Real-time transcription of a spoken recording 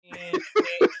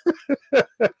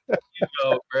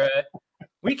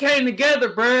getting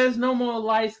together, bro. There's no more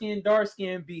light skin, dark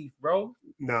skin beef, bro.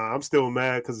 Nah, I'm still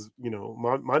mad because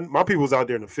my people's out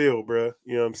there in the field, bro.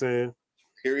 You know what I'm saying?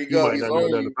 Here he You go. might not know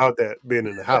nothing about that being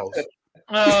in the house.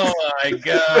 Oh my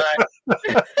god!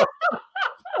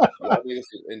 Y'all niggas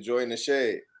enjoying the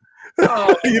shade.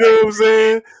 Oh, you know what I'm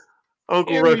saying?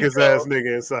 Uncle Here we Ruckus go. ass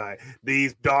nigga inside.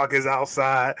 These doggers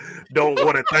outside don't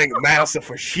want to thank Massa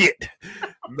for shit.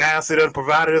 Massa done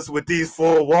provided us with these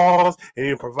 4 walls and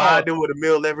he provide them with a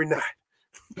meal every night.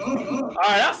 All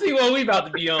right, I see what we about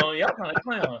to be on. Y'all kind of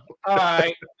clown. All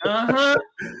right,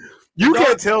 You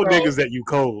can't tell niggas that you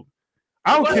cold.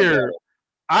 I don't care.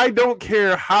 I don't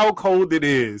care how cold it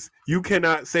is. You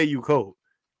cannot say you cold.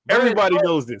 Bro, Everybody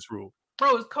knows this rule.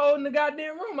 Bro, it's cold in the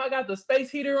goddamn room. I got the space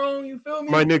heater on. You feel me?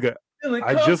 My nigga,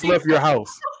 I just left your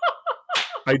house.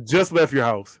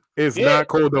 It's not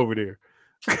cold over there.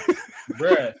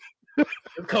 Bruh,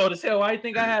 it's cold as hell. Why do you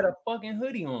think I had a fucking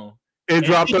hoodie on? It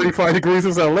dropped 35 degrees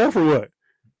since I left or what?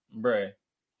 Bruh,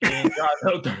 it ain't dropped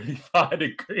no 35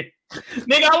 degrees.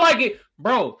 Nigga, I like it.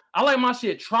 Bro, I like my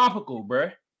shit tropical,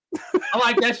 bruh. I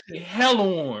like that shit hella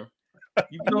warm.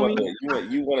 You want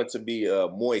it to be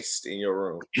moist in your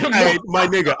room. Hey, my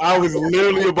nigga, I was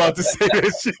literally about to say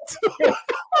that shit too.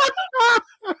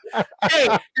 Hey,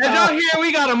 as y'all hear,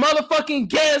 we got a motherfucking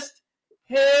guest.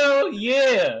 Hell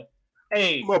yeah.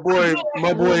 Hey, my boy,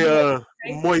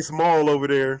 Moist Mall over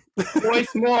there.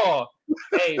 Moist Mall.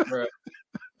 Hey, bro.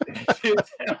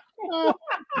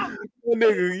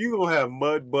 Nigga, you gonna have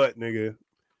mud butt, nigga.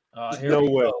 No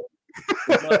way.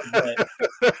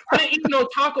 I didn't eat no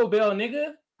Taco Bell,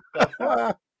 nigga.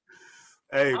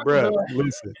 Hey, bro,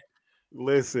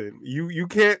 listen. You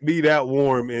can't be that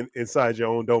warm inside your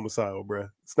own domicile, bro.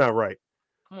 It's not right.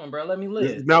 Come on, bro. Let me live.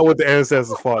 It's not what the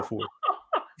ancestors fought for.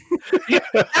 Yeah,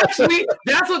 actually,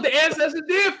 that's what the ancestors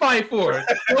did fight for.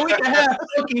 So we can have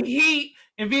fucking heat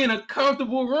and be in a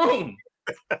comfortable room.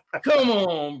 Come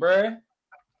on, bro.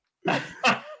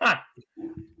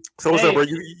 So what's up, bro?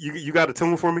 You got a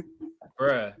tune for me?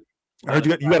 Bruh. I heard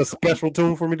you got a special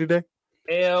tune for me today?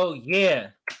 Hell yeah.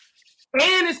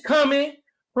 And it's coming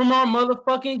from our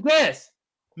motherfucking guest,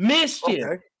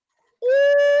 Mischif.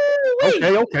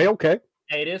 Okay.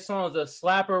 Hey, this song's a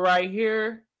slapper right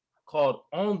here called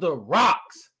On the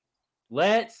Rocks.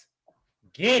 Let's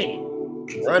get it.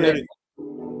 Run it.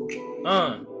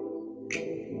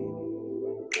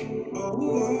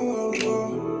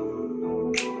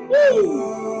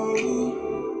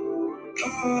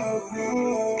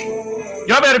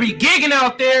 Y'all better be gigging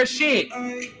out there, shit.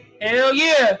 Hell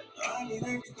yeah. I need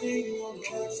everything on the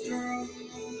rocks, girl.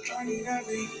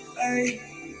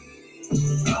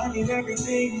 I need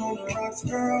everything on the rocks,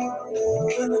 girl.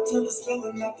 Fill it till it's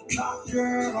filling up the top,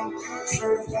 girl.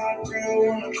 Certified real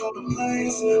when I go to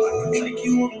place. I can take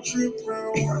you on a trip,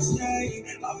 girl, where I stay.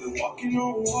 I've been walking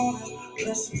on water.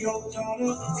 Blessing your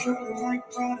daughter. Smelling like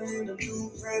Prada in a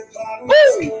new red bottle.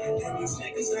 And these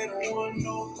niggas, they don't want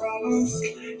no problems.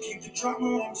 Keep the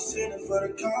drama, I'm just in it for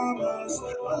the commas. I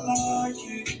like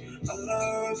it. I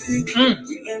love it.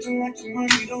 We living like the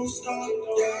money don't stop.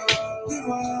 Yeah, we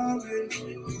vibing,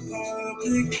 we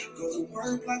public. Go to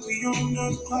work like we on the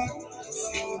clock.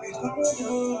 See what we poppin'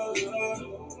 up.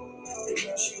 And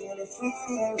now she wanna fuck.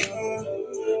 I'm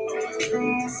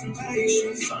across some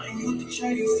patience. I ain't with the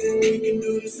chasing. We can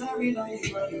do this every night. Ready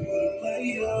for the play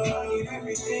up. I need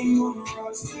everything on the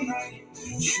rocks tonight.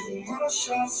 Shoot my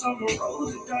shots, I'ma roll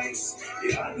the dice.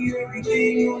 Yeah, I need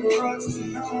everything on the rocks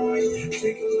tonight.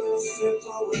 Take a little sip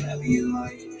or whatever you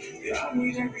like. Yeah, I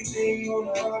need everything on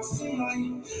the rocks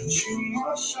tonight. Shoot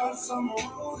my shots, I'ma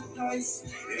roll the dice.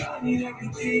 Yeah, I need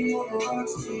everything on the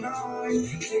rocks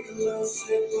tonight. Take a little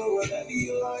sip or whatever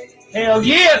you like. Hell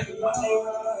yeah. You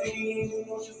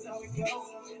know just how it goes.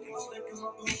 Step in my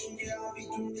potion, yeah, I'll be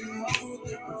doing the most.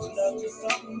 Put up to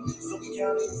something, so we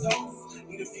count results.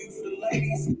 Need a few for the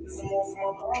ladies, there's some more for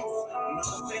my bros.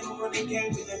 Another thing I really gave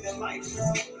me living life,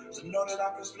 girl. To know that I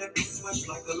can flip the switch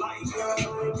like a light, girl.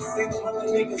 You say the other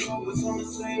niggas always on the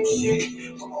same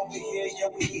shit. But over here, yeah,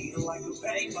 we eating like a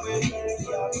banquet.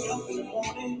 See, I'll be up in the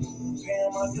morning,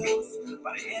 paying my bills.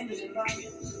 By the end of the night,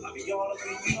 I'll be all up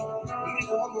in you. Need it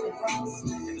all on the rocks,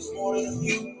 and it's more than a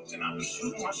few. And I'll be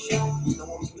shooting my shot, you know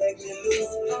I'm letting it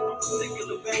loose. I'm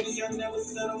particular, baby, I never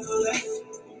settle for less.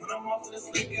 When I'm off to this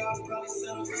liquor, I'll probably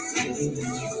settle for sex. She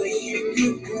say she a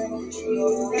good girl, but you know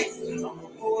the rest. I'm a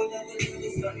boy that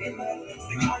there's nothing left.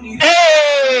 Say I need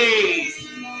Hey!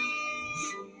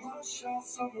 Shoot my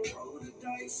shots, I'ma roll the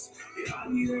dice. Yeah, I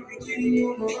need everything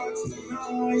on the rocks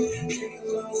tonight. Take a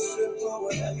little sip of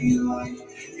whatever you like.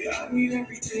 Yeah, I need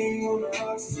everything on the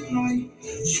rocks tonight.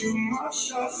 Shoot my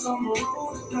shots, I'ma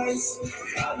roll the dice.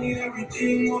 Yeah, I need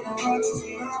everything on the rocks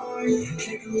tonight.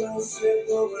 Take a little sip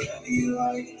of whatever you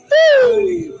like.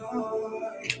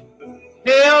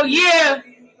 Hell yeah.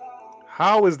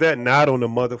 How is that not on the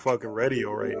motherfucking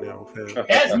radio right now, fam?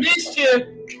 That's Mischif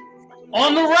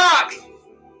on the rocks.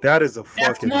 That is a That's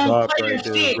fucking smooth bop player right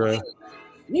there, shit. bro.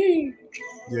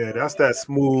 Yeah, that's that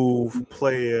smooth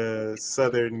player,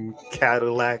 Southern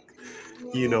Cadillac,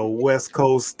 you know, West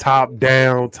Coast top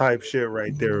down type shit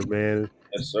right there, man.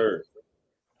 Yes, sir.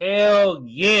 Hell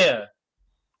yeah.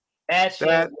 That shit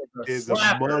That was is a a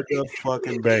slapper.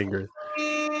 motherfucking banger.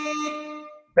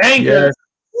 Banger. Yes,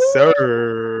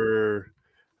 sir.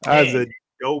 That's Man.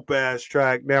 a dope ass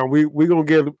track. Now we gonna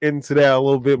get into that a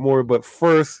little bit more, but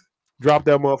first, drop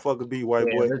that motherfucking beat, white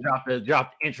Yeah, boy. let's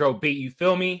drop the intro beat. You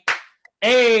feel me?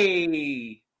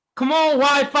 Hey, come on,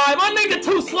 Wi-Fi. My nigga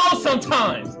too slow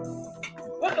sometimes.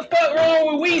 What the fuck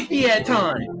wrong with Wi-Fi at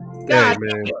times? Hey God,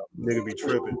 man, nigga be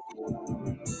tripping.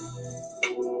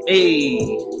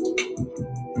 hey.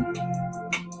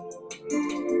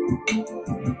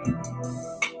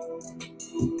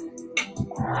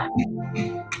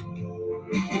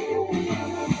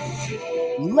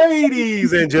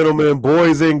 Ladies and gentlemen,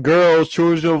 boys and girls,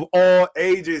 children of all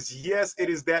ages, yes, it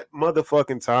is that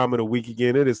motherfucking time of the week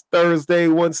again. It is Thursday,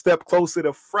 one step closer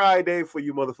to Friday for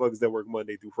you motherfuckers that work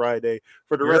Monday through Friday.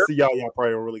 For the rest of y'all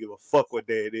probably don't really give a fuck what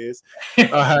day it is. All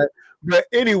right. But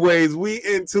anyways, we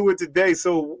into it today.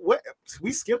 So what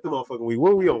we skipped the motherfucking week.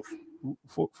 What are we on?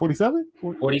 47?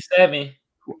 47.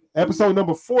 Episode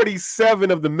number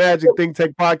 47 of the Magic Think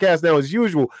Tank podcast. Now, as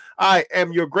usual, I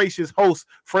am your gracious host,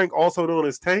 Frank, also known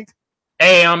as Tank.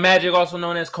 Hey, I'm Magic, also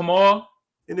known as Kamal.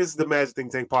 And this is the Magic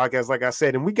Think Tank podcast, like I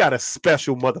said. And we got a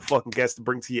special motherfucking guest to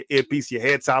bring to your earpiece, your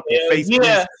head top, your face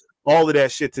piece, all of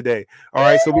that shit today. All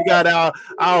right, so we got our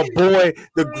boy,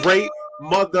 the great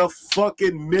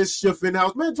motherfucking Mischif in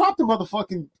house. Man, drop the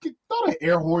motherfucking, throw the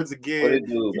air horns again. What it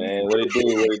do, man? What it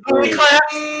do?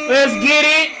 Let's get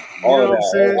it. You know what I'm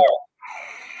saying?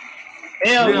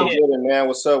 Hell yeah. Man,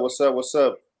 what's up? What's up? What's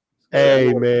up?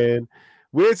 Hey, man.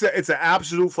 It's an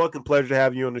absolute fucking pleasure to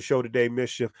have you on the show today,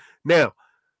 Mischif. Now,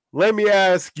 let me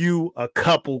ask you a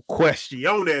couple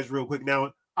questions real quick.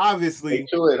 Now, obviously, Get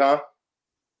to it, huh?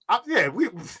 We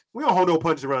don't hold no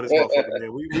punches around this motherfucker,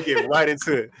 man. We get right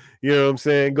into it. You know what I'm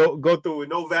saying? Go through it.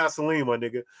 No Vaseline, my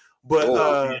nigga. But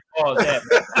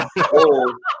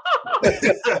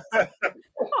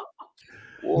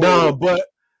no, but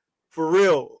for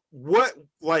real,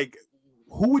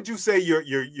 who would you say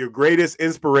your greatest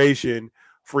inspiration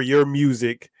for your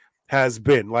music has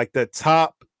been? Like the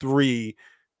top 3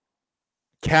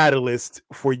 catalysts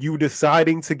for you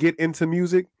deciding to get into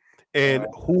music, and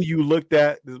who you looked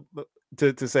at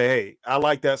to say, hey, I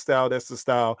like that style. That's the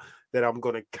style that I'm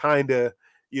gonna kind of,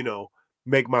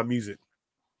 make my music.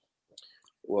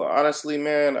 Well, honestly,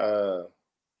 man,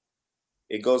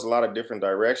 it goes a lot of different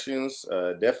directions.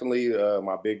 Definitely,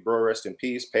 my big bro, rest in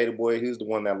peace, Pay the Boy. He's the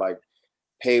one that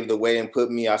paved the way and put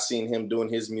me. I seen him doing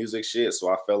his music shit, so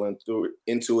I fell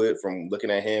into it from looking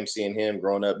at him, seeing him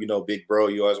growing up. Big bro,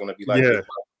 you always want to be like. Yeah.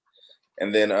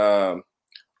 And then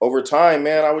over time,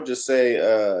 man, I would just say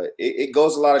it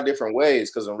goes a lot of different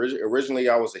ways. Because originally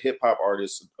I was a hip hop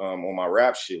artist on my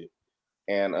rap shit,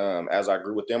 and as I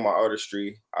grew within my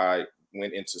artistry, I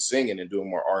went into singing and doing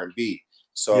more R&B.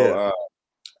 So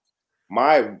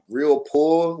my real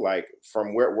pull,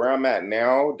 from where I'm at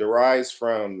now, derives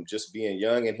from just being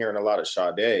young and hearing a lot of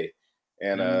Sade,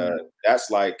 and that's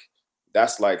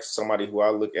somebody who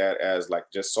I look at as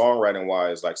just songwriting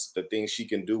wise, the things she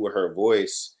can do with her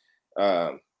voice.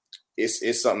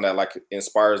 It's something that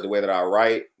inspires the way that I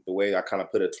write, the way I kind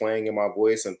of put a twang in my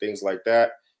voice and things like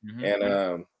that. Mm-hmm.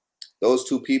 And those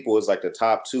 2 people is the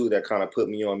top 2 that kind of put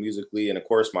me on musically. And of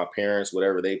course, my parents,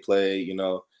 whatever they play,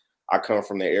 I come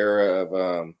from the era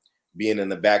of being in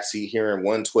the backseat hearing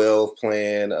 112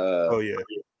 playing.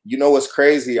 You know what's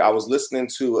crazy? I was listening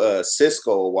to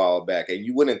Cisco a while back, and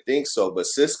you wouldn't think so, but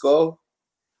Cisco,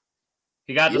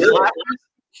 he got the slappers.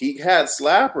 He had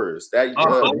slappers that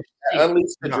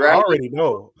Unleash the Dragon. I already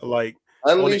know.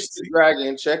 Unleash the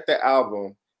Dragon. Check the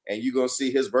album, and you're gonna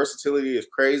see his versatility is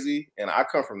crazy. And I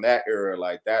come from that era,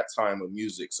 that time of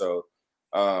music. So,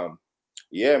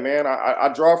 yeah, man,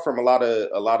 I draw from a lot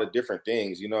of different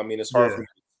things. You know what I mean? It's hard for me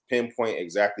to pinpoint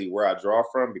exactly where I draw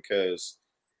from because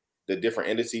the different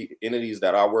entities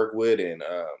that I work with, and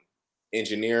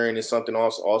engineering is something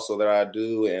also that I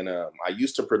do. And I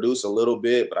used to produce a little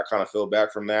bit, but I kind of fell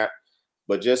back from that.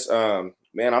 But just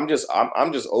man, I'm just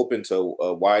open to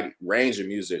a wide range of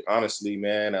music. Honestly,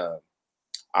 man.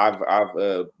 I've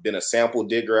been a sample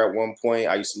digger at one point.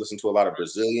 I used to listen to a lot of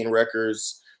Brazilian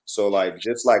records. So like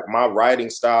just like my writing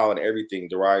style and everything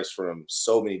derives from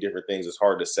so many different things. It's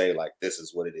hard to say like this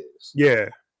is what it is. Yeah.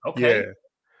 Okay. Yeah.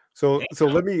 So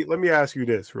let me ask you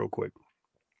this real quick.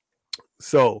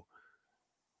 So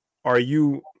are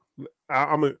you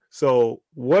so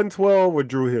 112 or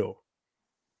Drew Hill?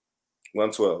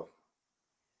 112.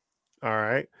 All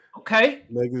right. Okay.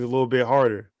 Make it a little bit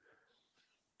harder.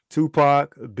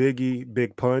 Tupac, Biggie,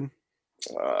 Big Pun.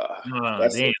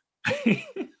 Damn.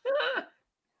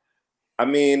 I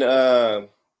mean,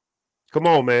 come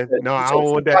on, man. No, I don't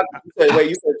want that.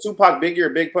 You said Tupac, Biggie, or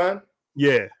Big Pun?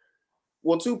 Yeah.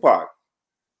 Well, Tupac.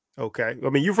 Okay. I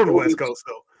mean, you're from the West Coast,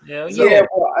 though. Yeah,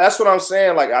 well, that's what I'm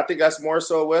saying. Like, I think that's more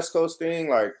so a West Coast thing.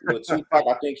 Like with Tupac,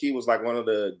 I think he was like one of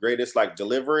the greatest like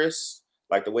deliverers.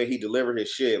 Like the way he delivered his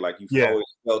shit, like you always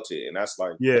felt it, and that's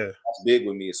like that's big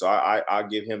with me. So I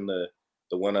give him the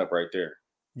one up right there.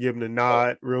 Give him the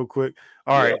nod real quick.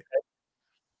 All right,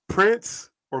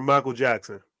 Prince or Michael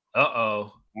Jackson?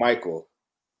 Michael.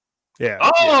 Yeah.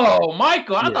 Oh,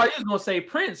 Michael. I thought you was gonna say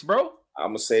Prince, bro. I'm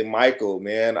gonna say Michael,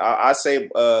 man. I say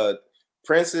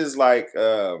Prince is like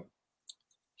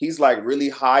he's like really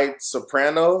high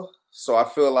soprano, so I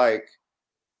feel like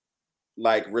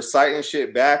reciting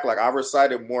shit back. Like I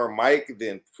recited more Mike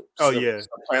than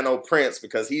soprano Prince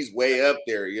because he's way up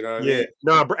there. You know what I mean?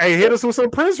 Nah, hey, hit us with some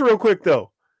Prince real quick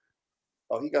though.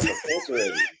 Oh, he got some Prince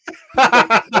already.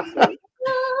 High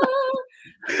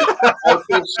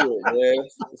pitch shit, man.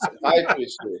 Some high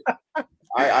pitch shit.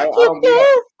 I don't be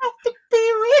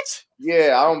rich.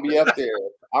 Yeah, I don't be up there.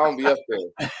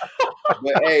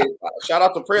 But hey, shout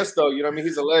out to Prince though. You know what I mean?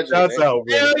 He's a legend. Shouts out,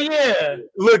 bro. Hell yeah.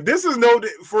 Look, this is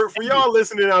for y'all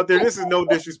listening out there. This is no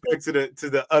disrespect to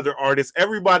the other artists.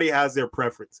 Everybody has their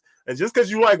preference, and just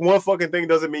because you like one fucking thing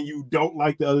doesn't mean you don't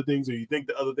like the other things or you think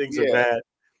the other things are bad.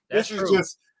 That's this true. is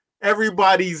just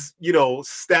everybody's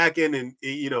stacking, and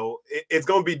it's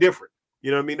gonna be different.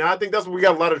 You know what I mean? I think that's where we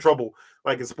got a lot of trouble,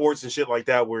 like in sports and shit like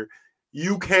that, where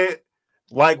you can't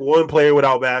like one player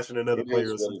without bashing another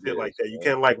player or some shit like that. You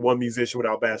can't like one musician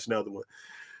without bashing another one.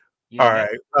 Yeah, all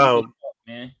right.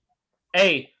 Man.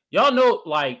 Hey, y'all know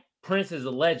like Prince is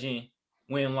a legend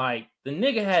when like the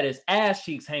nigga had his ass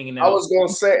cheeks hanging out. I was gonna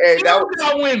say, hey, that was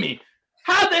about women.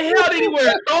 How the hell did he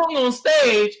wear a thong on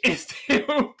stage and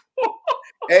still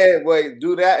hey, wait,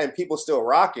 do that and people still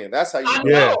rocking. That's how you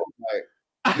know. Like,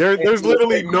 there's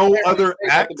literally no other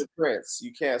act. Prince.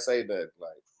 You can't say that.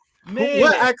 Like, man.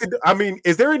 What act could, I mean,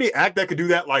 is there any act that could do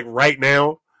that like right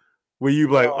now? Where you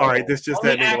like, all right, this just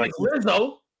that nigga like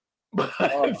Lizzo.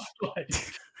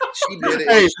 She did it.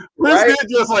 Hey, Prince did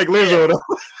just like Lizzo though.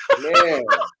 Man.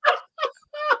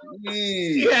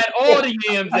 He had all the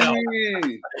yams out.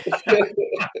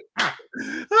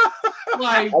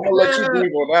 Like, I'm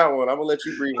gonna let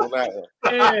you breathe on that one.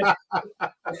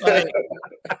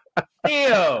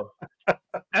 Yeah.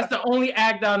 That's the only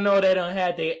act I know that done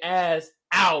had their ass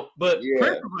out, but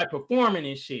Prince was like performing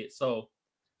and shit. So,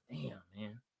 damn,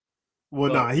 man.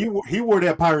 Well, nah, he wore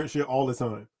that pirate shit all the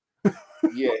time.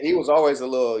 Yeah, he was always a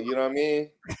little, you know what I mean?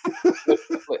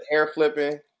 Hair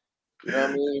flipping, you know what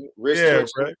I mean?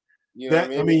 Wrist twitching, you know what I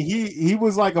mean? I mean, he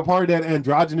was like a part of that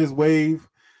androgynous wave.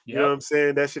 You know what I'm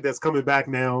saying? That shit that's coming back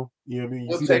now. You know what I mean?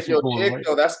 You see take that your shit dick, right?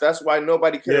 though. That's why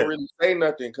nobody can really say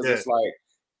nothing because it's like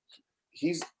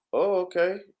he's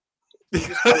okay. You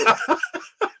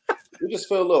just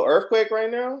feel a little earthquake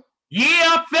right now. Yeah,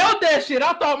 I felt that shit.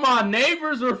 I thought my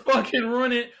neighbors were fucking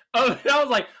running. I was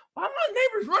like, why are my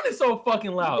neighbors running so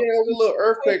fucking loud? Yeah, it was a little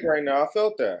earthquake right now. I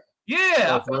felt that.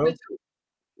 Yeah, I felt it too.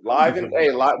 We live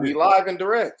and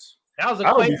direct. That was a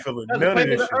quake. Of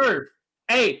the earth.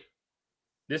 Hey,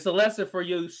 this is a lesson for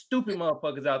you stupid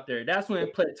motherfuckers out there. That's when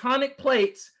platonic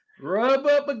plates rub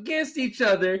up against each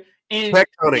other and it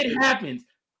happens.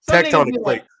 Tectonic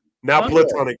plates. Not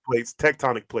platonic plates,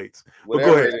 tectonic plates. But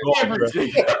go ahead.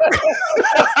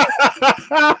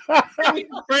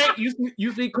 Frank, you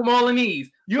speak Kamalese.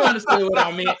 You understand what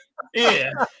I meant. Yeah.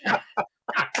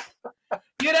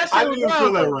 Yeah, that shit I didn't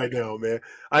feel that right now, man.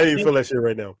 I didn't feel that shit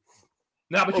right now.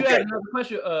 No, but you had another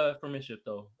question for Mischif,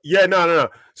 though. Yeah, no.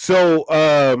 So,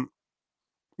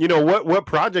 what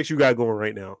projects you got going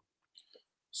right now?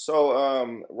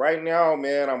 So, right now,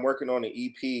 man, I'm working on an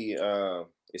EP.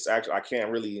 It's actually I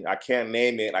can't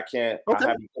name it. I haven't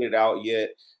put it out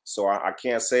yet, so I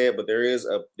can't say it. But there is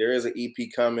an EP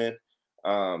coming.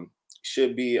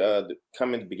 Should be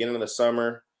coming beginning of the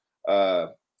summer.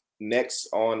 Next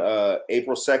on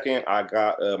April 2nd, I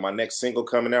got my next single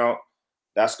coming out.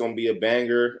 That's gonna be a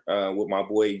banger with my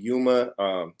boy Zuma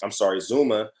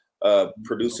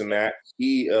producing that.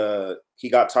 He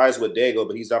got ties with Dago,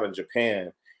 but he's out in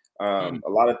Japan. A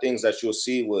lot of things that you'll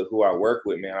see with who I work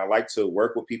with, man. I like to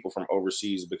work with people from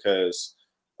overseas because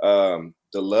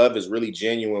the love is really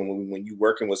genuine when you're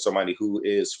working with somebody who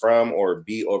is from or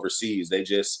be overseas.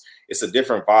 It's a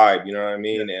different vibe, you know what I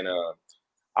mean? And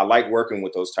I like working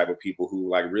with those type of people who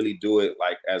like really do it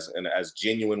like as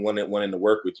genuine wanting to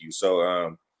work with you.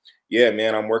 So yeah,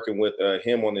 man, I'm working with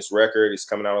him on this record. It's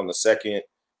coming out on the 2nd,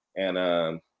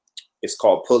 and it's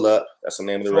called Pull Up. That's the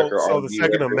name of the record. So the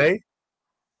 2nd of May?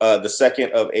 The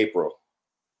 2nd of April.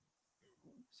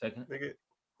 2nd?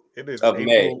 It is of April.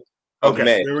 May. Of Okay,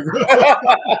 May. there we go.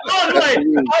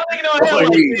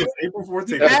 April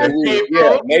 14th.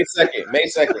 Yeah, May 2nd. May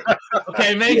 2nd.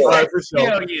 Okay, May 2nd.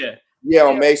 Hell yeah. Yeah,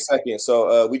 on May 2nd.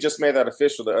 So we just made that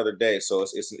official the other day. So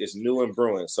it's new and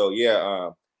brewing. So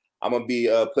yeah, I'm gonna be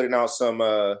putting out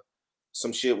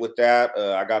some shit with that.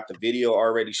 I got the video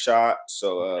already shot,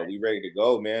 so we ready to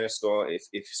go, man. It's going.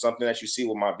 If something that you see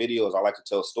with my videos, I like to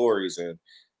tell stories, and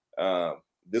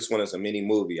this one is a mini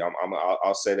movie.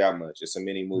 I'll say that much. It's a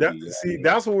mini movie.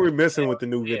 That's what we're missing with the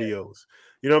new videos.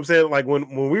 You know what I'm saying? Like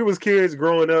when we was kids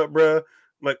growing up, bro.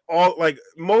 Like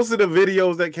most of the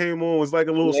videos that came on was like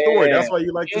a little story. That's why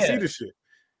you like to see the shit.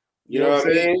 You know what I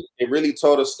mean? It really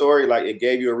told a story. Like it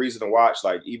gave you a reason to watch.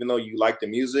 Like even though you like the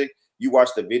music, you watch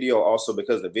the video also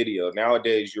because of the video.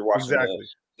 Nowadays, you're watching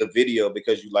the video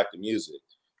because you like the music.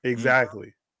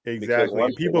 Exactly.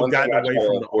 People have gotten away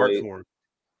from the art form.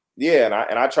 Yeah,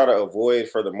 and I try to avoid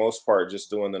for the most part just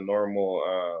doing the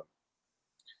normal,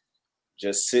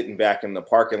 just sitting back in the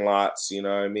parking lots. You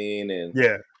know what I mean? And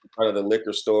in front of the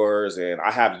liquor stores, and I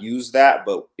have used that,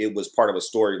 but it was part of a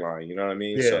storyline. You know what I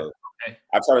mean? So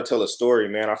I try to tell a story,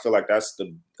 man. I feel like that's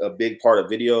a big part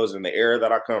of videos and the era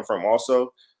that I come from,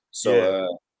 also. So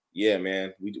yeah,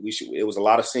 man, we should. It was a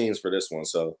lot of scenes for this one,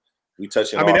 so we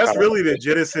touching. I mean, that's really the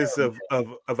genesis of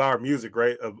our music,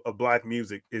 right? Of Black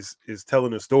music is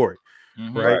telling a story,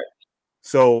 right?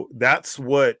 So that's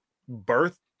what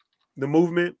birthed the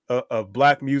movement of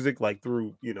Black music, like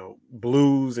through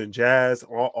blues and jazz,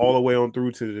 all the way on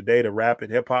through to the day to rap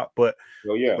and hip hop. But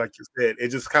like you said, it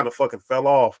just kind of fucking fell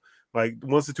off. Like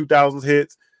once the 2000s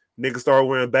hits, niggas started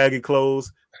wearing baggy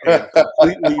clothes and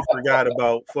completely forgot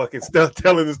about fucking stuff,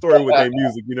 telling the story with their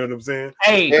music. You know what I'm saying?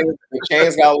 Hey, the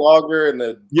chains got longer and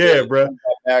the bro.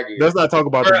 Let's not talk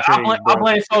about the chains. I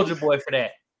blame Soulja Boy for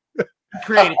that. He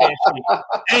created that shit.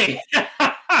 Hey.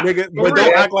 Nigga, but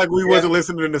don't act like we wasn't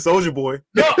listening to Soulja Boy.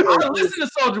 No, I listen to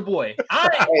Soulja Boy.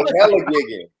 I ain't hella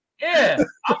gigging. Yeah,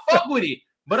 I fuck with it.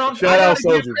 But I'm shout out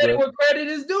Soulja, bro. What credit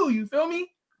is due, you feel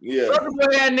me? Yeah. Soulja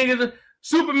Boy had niggas,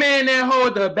 Superman that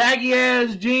hold the baggy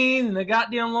ass jeans and the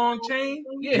goddamn long chain.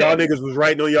 Yeah. Y'all niggas was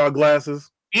writing on y'all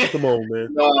glasses. Yeah. Come on, man.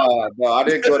 No, I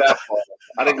didn't go that far.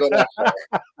 I didn't go that far.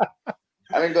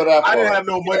 I didn't have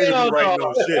no money to be writing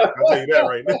no shit. I'll tell you that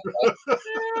right now.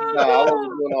 No, I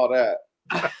wasn't doing all that.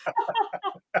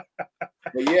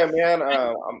 But yeah, man,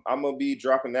 I'm gonna be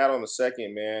dropping that on the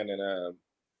 2nd, man, and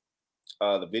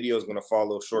the video is gonna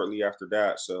follow shortly after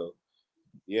that. So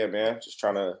yeah, man, just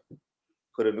trying to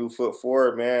put a new foot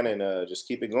forward, man, and just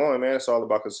keep it going, man. It's all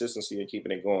about consistency and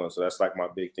keeping it going. So that's like my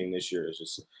big thing this year is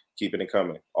just keeping it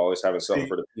coming, always having something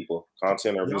for the people,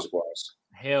 content or music wise.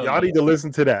 Y'all need to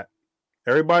listen to that.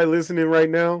 Everybody listening right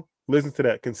now, listen to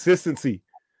that. Consistency.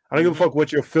 I don't give a fuck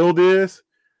what your field is.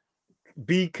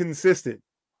 Be consistent.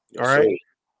 All right.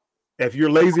 Sir. If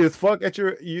you're lazy as fuck at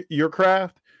your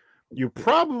craft, you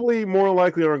probably more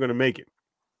likely aren't going to make it.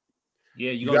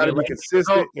 Yeah, you got to be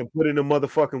consistent and put in the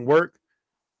motherfucking work.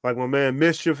 Like my man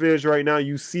Mischif is right now.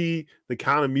 You see the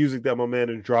kind of music that my man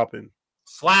is dropping.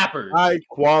 Slappers. High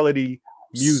quality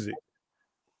music.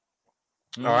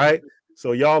 All right.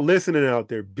 So y'all listening out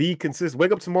there, be consistent.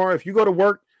 Wake up tomorrow. If you go to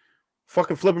work,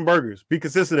 fucking flipping burgers, be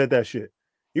consistent at that shit.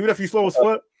 Even if you slow as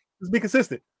fuck, just be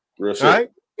consistent. Real shit. All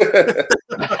right?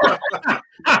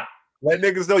 Let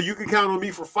niggas know you can count on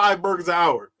me for 5 burgers an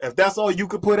hour. If that's all you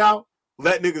could put out,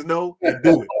 let niggas know and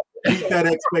do it. Beat that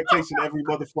expectation every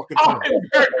motherfucking time. 5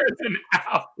 burgers an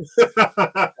hour.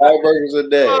 5 burgers a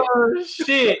day. Oh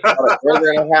shit. A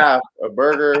burger and a half. A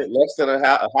burger less than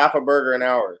half a burger an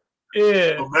hour.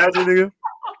 Yeah. Imagine,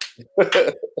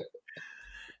 nigga.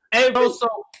 Hey, bro, so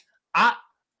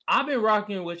I've been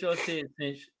rocking with your shit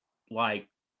since like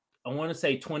I want to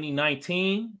say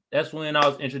 2019. That's when I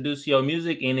was introduced to your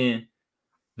music, and then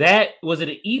that was it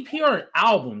an EP or an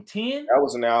album? 10? That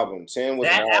was an album. 10 was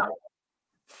an album.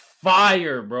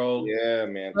 Fire, bro. Yeah,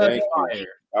 man. Thank you.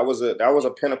 That was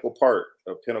a pinnacle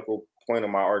point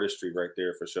of my artistry right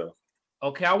there for sure.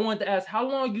 Okay, I wanted to ask how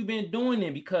long you been doing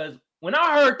it, because when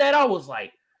I heard that, I was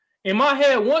like, in my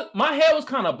head, my head was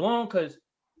kind of blown because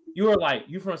you were like,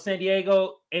 you from San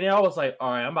Diego, and then I was like,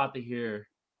 all right, I'm about to hear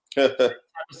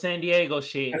San Diego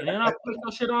shit, and then I put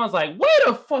some shit on. I was like, wait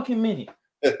a fucking minute,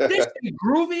 this shit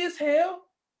groovy as hell.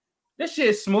 This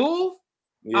shit smooth.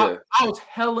 Yeah, I was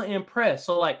hella impressed.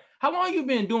 So like, how long you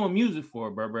been doing music for,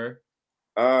 bro?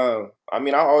 I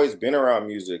mean, I've always been around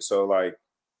music, so like,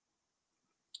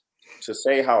 to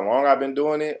say how long I've been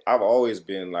doing it, I've always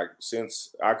been like,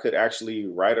 since I could actually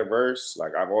write a verse,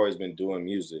 like I've always been doing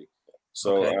music.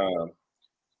 So, Okay.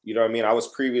 you know what I mean? I was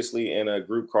previously in a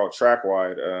group called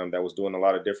Trackwide that was doing a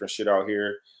lot of different shit out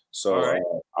here. So Right.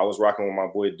 I was rocking with my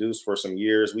boy Deuce for some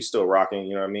years. We still rocking,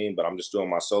 you know what I mean? But I'm just doing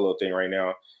my solo thing right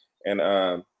now.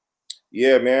 And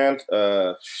yeah, man,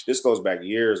 this goes back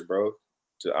years, bro.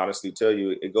 To honestly tell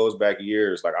you, it goes back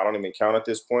years. Like I don't even count at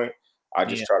this point. I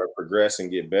just try to progress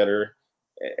and get better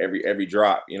every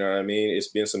drop. You know what I mean? It's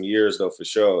been some years though for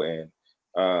sure.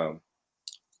 And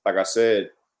like I said,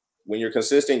 when you're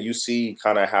consistent, you see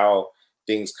kind of how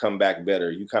things come back better.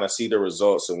 You kind of see the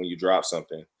results of when you drop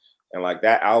something. And like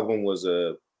that album was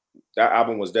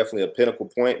definitely a pinnacle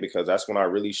point because that's when I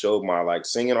really showed my like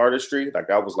singing artistry. Like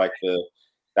that was like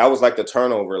the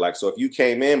turnover. Like so if you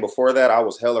came in before that, I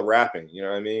was hella rapping, you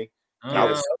know what I mean? And I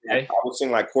would sing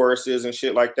like choruses and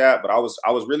shit like that, but I was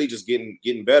really just getting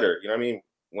better, you know what I mean?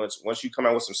 Once you come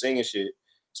out with some singing shit,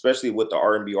 especially with the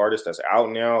R&B artists that's out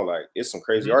now, like it's some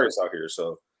crazy artists out here.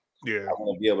 So yeah, I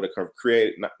want to be able to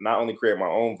create not only create my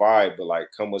own vibe, but like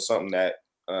come with something that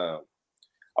I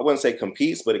wouldn't say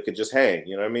competes, but it could just hang.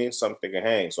 You know what I mean? Something can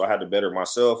hang. So I had to better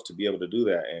myself to be able to do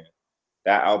that. And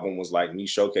that album was like me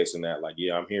showcasing that. Like,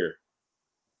 yeah, I'm here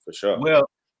for sure.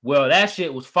 Well, that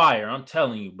shit was fire. I'm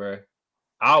telling you, bro.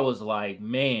 I was like,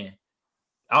 man,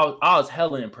 I was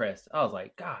hella impressed. I was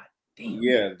like, God damn.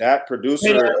 Yeah, that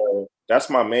producer, that's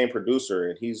my main producer,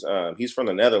 and he's from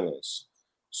the Netherlands.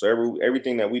 So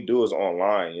everything that we do is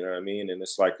online. You know what I mean? And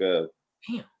it's like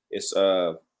it's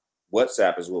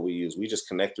WhatsApp is what we use. We just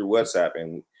connect through WhatsApp,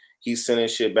 and he's sending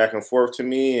shit back and forth to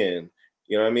me. And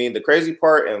you know what I mean? The crazy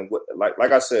part, and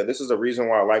like I said, this is the reason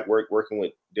why I like working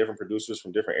with different producers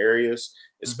from different areas,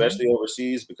 especially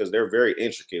overseas, because they're very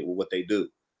intricate with what they do.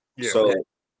 Yeah, so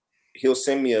he'll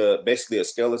send me basically a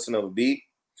skeleton of a beat.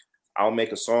 I'll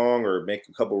make a song or make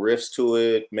a couple riffs to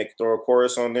it, throw a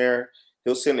chorus on there.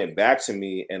 He'll send it back to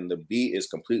me, and the beat is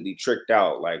completely tricked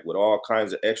out, like with all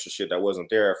kinds of extra shit that wasn't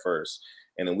there at first.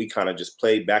 And then we kind of just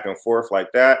played back and forth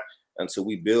like that until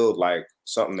we build like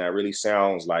something that really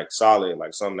sounds like solid,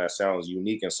 like something that sounds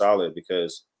unique and solid.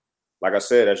 Because like I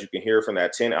said, as you can hear from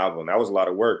that 10 album, that was a lot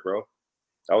of work, bro.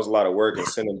 That was a lot of work, and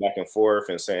sending back and forth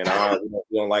and saying,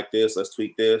 we don't like this, let's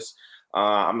tweak this.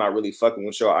 I'm not really fucking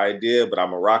with your idea, but I'm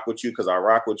gonna rock with you because I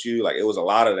rock with you. Like it was a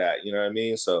lot of that, you know what I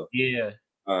mean? So yeah,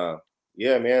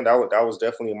 man, that was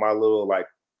definitely my little like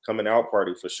coming out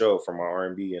party for sure for my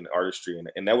R&B and artistry,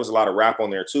 and there was a lot of rap on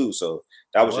there too. So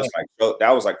that was just like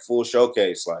that was like full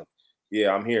showcase. Like,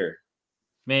 yeah, I'm here.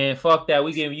 Man, fuck that.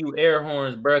 We giving you air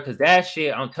horns, bro, because that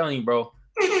shit, I'm telling you, bro.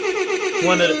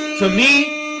 To me,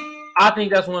 I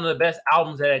think that's one of the best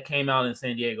albums that came out in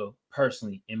San Diego,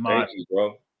 personally, in my Thank you,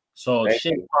 bro. So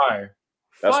shit fire.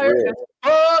 That's fire real. as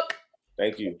fuck.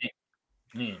 Thank you.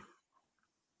 Man.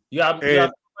 You got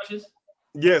questions?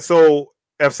 Yeah, so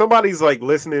if somebody's like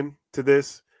listening to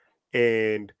this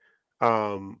and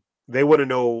they want to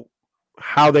know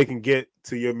how they can get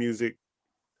to your music,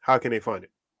 how can they find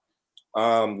it?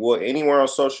 Well, anywhere on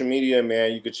social media,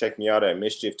 man, you can check me out at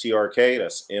Mischif TRK.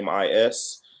 That's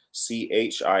MISCHIF,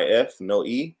 no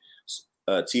E.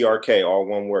 TRK, all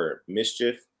one word.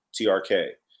 Mischif TRK.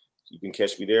 You can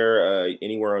catch me there.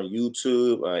 Anywhere on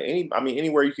YouTube.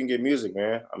 Anywhere you can get music,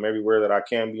 man. I'm everywhere that I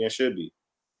can be and should be.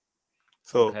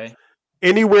 So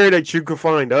anywhere that you can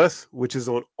find us, which is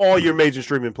on all your major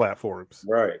streaming platforms,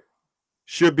 right?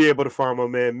 Should be able to find my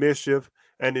man Mischif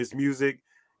and his music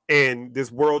and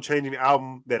this world-changing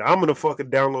album that I'm gonna fucking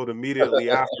download immediately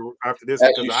after this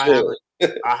because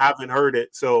I haven't heard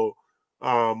it. So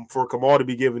for Kamal to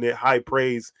be giving it high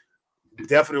praise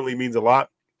definitely means a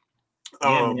lot.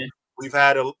 We've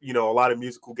had a lot of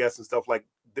musical guests and stuff like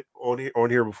on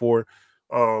here before,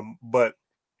 but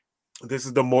this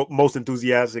is the most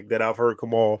enthusiastic that I've heard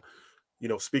Kamal,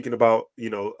 speaking about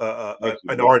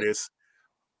an artist,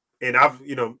 and I've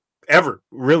ever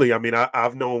really. I mean,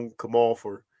 I've known Kamal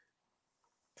for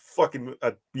fucking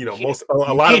a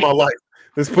lot of my life.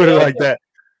 Let's put it like that.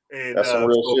 And that's some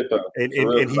real shit though. And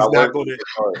he's not going to.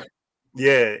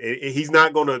 Yeah, he's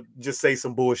not going to just say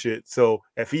some bullshit. So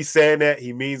if he's saying that,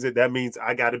 he means it. That means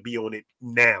I got to be on it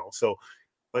now. So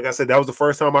Like I said, that was the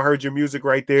first time I heard your music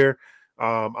right there.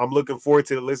 I'm looking forward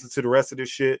to listening to the rest of this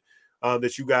shit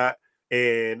that you got.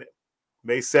 And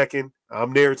May 2nd,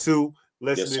 I'm there too,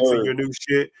 listening to your new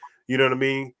shit. You know what I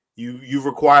mean? You've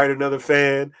required another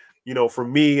fan,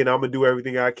 from me, and I'm gonna do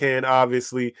everything I can,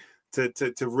 obviously,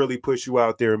 to really push you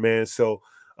out there, man. So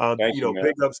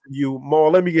big ups to you.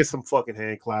 Maul, let me get some fucking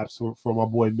hand claps for my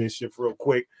boy Mischif real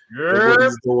quick. What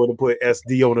he's doing to put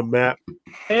SD on the map.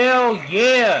 Hell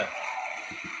yeah.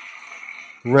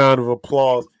 Round of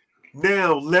applause.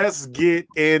 Now let's get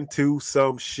into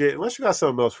some shit. Unless you got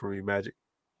something else for me, Magic.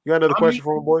 You got another question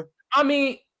for me, boy? I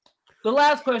mean, the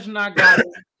last question I got is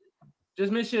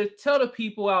just Mischif, tell the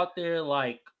people out there,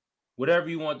 like, whatever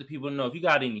you want the people to know. If you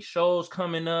got any shows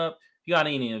coming up, if you got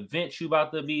any events you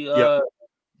about to be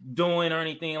doing or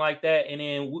anything like that, and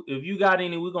then if you got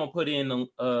any, we're gonna put in the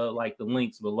the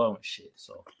links below and shit.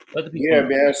 So let the people know.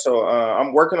 Man. So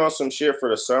I'm working on some shit for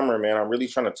the summer, man. I'm really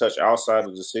trying to touch outside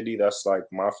of the city. That's like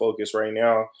my focus right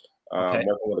now. I'm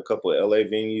working with a couple of LA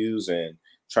venues and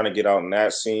trying to get out in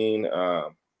that scene. I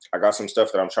got some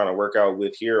stuff that I'm trying to work out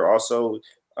with here. Also,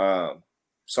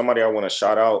 somebody I want to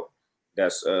shout out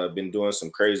that's been doing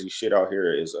some crazy shit out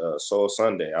here is Soul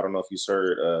Sunday. I don't know if you've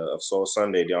heard of Soul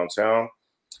Sunday downtown.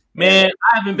 Man,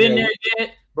 I haven't been there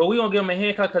yet, but we gonna give them a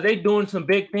handcut because they doing some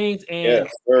big things. And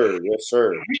yes,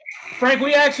 sir. Frank,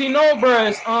 we actually know,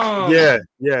 bros. He was on. Yeah,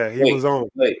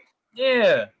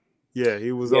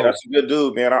 he was on. That's a good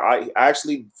dude, man. I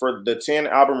actually, for the 10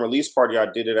 album release party, I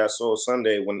did it at Soul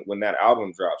Sunday when that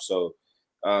album dropped. So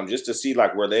just to see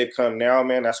like where they've come now,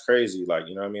 man, that's crazy. Like,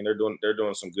 you know what I mean? They're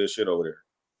doing some good shit over there.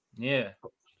 Yeah. I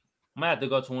might have to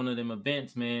go to one of them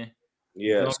events, man.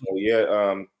 Man,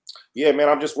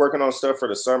 I'm just working on stuff for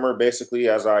the summer, basically,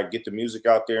 as I get the music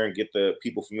out there and get the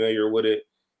people familiar with it.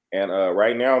 And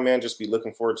right now, man, just be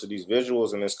looking forward to these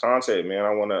visuals and this content, man.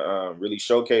 I want to really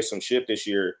showcase some shit this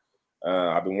year.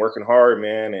 I've been working hard,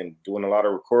 man, and doing a lot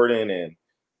of recording, and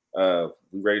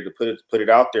we ready to put it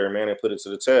out there, man, and put it to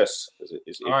the test.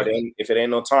 If it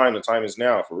ain't no time, the time is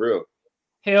now, for real.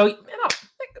 Hell, man,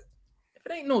 if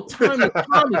it ain't no time, the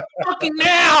time is fucking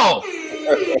now.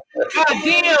 God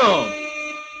damn.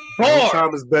 No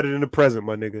time is better than the present,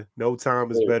 my nigga. No time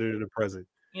is better than the present.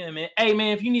 Yeah, man. Hey,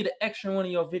 man, if you need an extra in one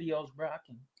of your videos, bro, I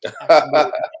can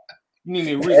you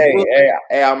need me to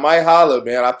hey, I might holler,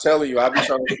 man. I'm telling you, I be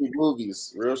trying to do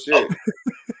movies. Real shit.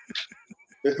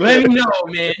 Let me know,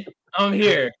 man. I'm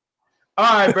here.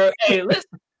 All right, bro. Hey, let's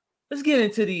get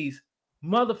into these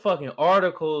motherfucking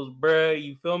articles, bro.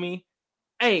 You feel me?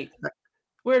 Hey,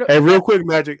 real quick,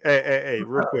 Magic. Hey,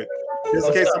 real quick. Just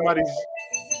in case somebody's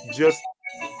just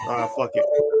fuck it.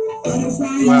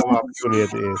 We'll have an opportunity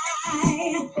at the end.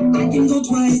 I can go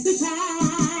twice as high.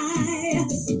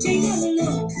 Take a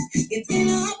look. It's in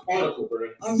our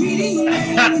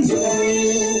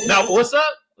Now, what's up?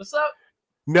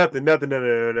 Nothing. No.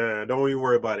 Don't even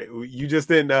worry about it. You just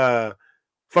didn't.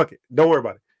 Fuck it. Don't worry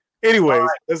about it. Anyways,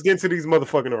 let's get into these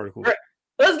motherfucking articles.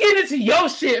 Let's get into your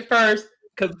shit first.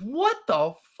 Cause what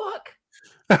the fuck?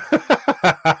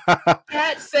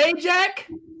 Pat Sajak?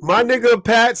 My nigga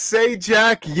Pat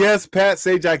Sajak. Yes, Pat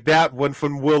Sajak. That one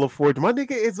from Wheel of Fortune. My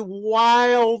nigga is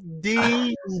wild.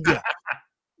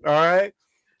 All right.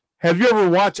 Have you ever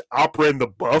watched Opera in the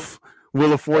Buff?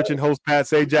 Wheel of Fortune host Pat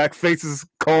Sajak faces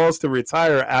calls to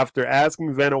retire after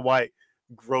asking Vanna White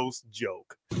gross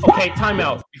joke. Okay, time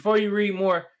out. Before you read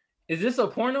more, is this a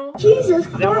porno? Jesus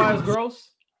Christ. Is that why it's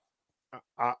gross?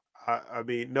 I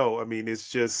mean, no. I mean, it's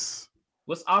just...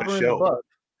 What's Opera in the Buff?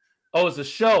 Oh, it's a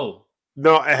show.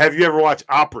 No, have you ever watched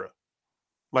opera?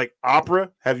 Like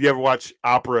opera? Have you ever watched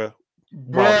opera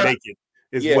while naked?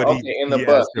 In the buff. Yeah, in the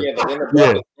buff.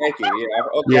 Thank you.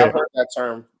 Yeah, I've heard that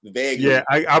term vaguely. Yeah,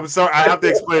 I'm sorry. I have to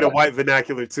explain a white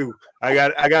vernacular too. I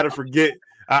got to forget.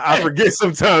 I forget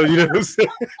sometimes. You know what I'm saying?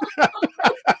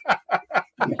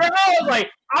 Bro, I was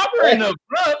like, opera in the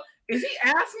buff. Is he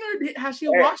asking her how she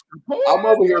watched the porn?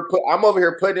 I'm over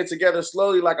here putting it together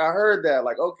slowly. Like I heard that.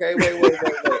 Like, okay, wait.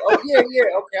 Oh yeah.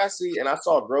 Okay, I see. And I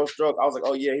saw a gross stroke. I was like,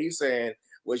 oh yeah, he's saying,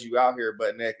 was you out here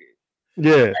butt naked?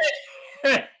 Yeah.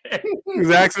 He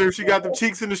was asking her if she got them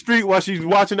cheeks in the street while she's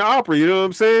watching the opera. You know what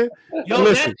I'm saying? Yo,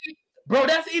 listen,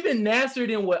 that's even nastier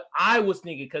than what I was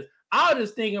thinking. Because I was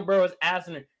just thinking, bro, was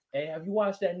asking her, hey, have you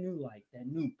watched that new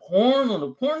porn on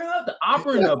the Pornhub, the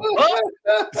opera in the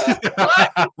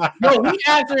butt? No, he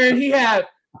asked her and he had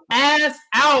ass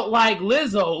out like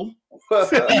Lizzo,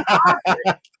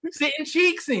 sitting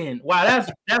cheeks in. Wow,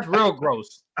 that's real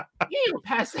gross. You ain't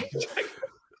pass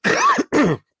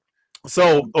that.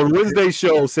 So on Wednesday's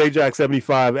show, Sajak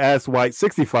 75 asked White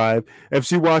 65 if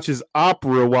she watches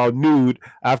opera while nude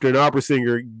after an opera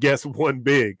singer gets one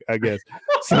big, I guess.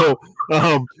 So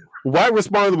White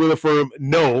responded with a firm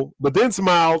no, but then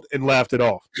smiled and laughed it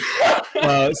off.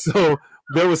 So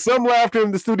there was some laughter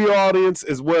in the studio audience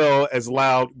as well as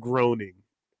loud groaning.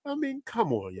 I mean,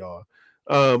 come on, y'all.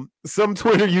 Some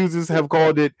Twitter users have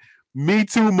called it Me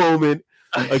Too moment,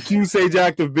 accused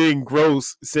Sajak of being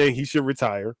gross, saying he should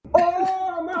retire.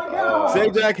 Oh my God!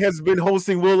 Sajak has been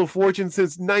hosting Wheel of Fortune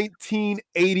since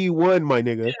 1981, my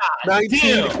nigga.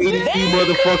 1982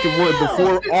 motherfucking one,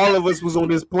 before all of us was on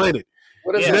this planet.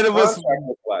 What does None of us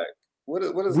look like? What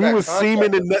is we that were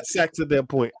seeming and nutsacks at that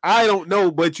point. I don't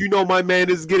know, but you know my man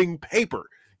is getting paper.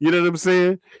 You know what I'm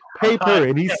saying? Paper,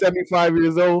 and he's 75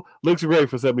 years old. Looks great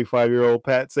for 75-year-old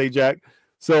Pat Sajak.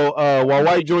 So while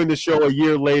White joined the show a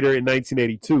year later in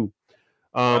 1982,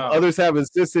 others have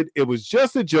insisted it was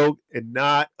just a joke and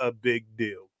not a big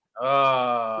deal.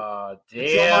 Oh,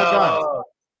 damn.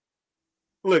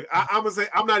 Look, I'm gonna say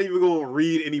I'm not even gonna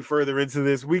read any further into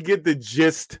this. We get the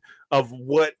gist of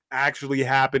what actually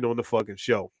happened on the fucking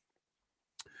show.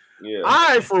 Yeah.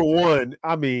 I, for one,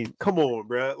 I mean, come on,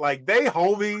 bro. Like they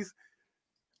homies,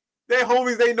 they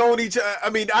known each other. I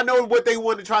mean, I know what they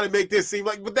want to try to make this seem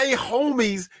like, but they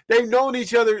homies, they've known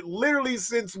each other literally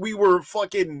since we were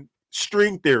fucking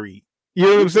string theory. You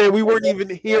know what I'm saying? We weren't even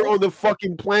here on the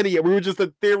fucking planet yet. We were just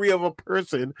a theory of a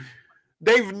person.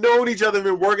 They've known each other,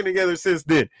 been working together since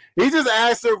then. He just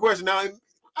asked her a question. Now, I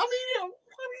mean,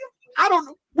 I don't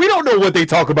know. We don't know what they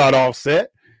talk about offset.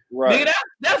 Right. Nigga,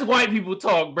 that's white people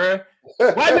talk, bro.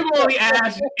 White people only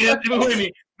ask if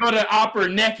we go to opera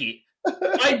naked.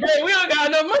 Like, bro, we don't got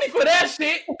enough money for that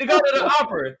shit to go to the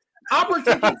opera. Opera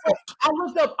tickets. I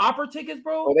looked up opera tickets,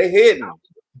 bro. Oh, they hidden.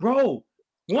 Bro,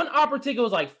 one opera ticket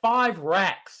was like 5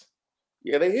 racks.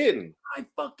 Yeah, they hidden. 5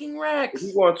 fucking racks. If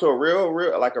you going to a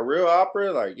real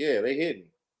opera, like, yeah, they hidden.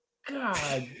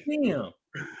 God damn.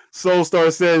 Soulstar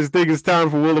says, think it's time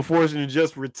for Wheel of Fortune to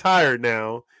just retire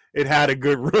now. It had a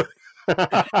good run.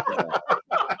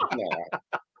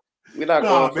 We're not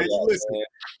going for that,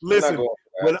 Listen,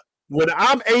 when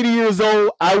I'm 80 years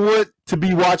old, I want to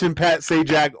be watching Pat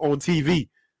Sajak on TV.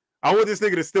 I want this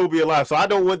nigga to still be alive. So I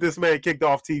don't want this man kicked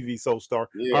off TV, Soulstar.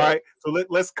 Yeah. All right? So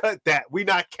let's cut that. We're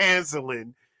not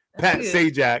canceling Pat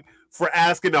Sajak for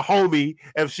asking a homie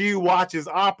if she watches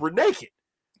opera naked.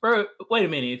 Bro, wait a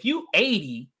minute. If you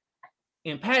 80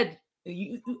 and Pat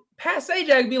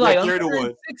Sajak be like, fair to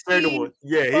one.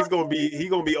 Yeah, he's gonna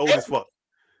be old as fuck.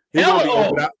 He's gonna be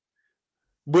old.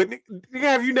 But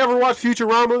have you never watched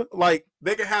Futurama? Like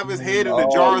they can have his head in a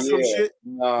jar or some shit.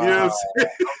 You know what I'm saying?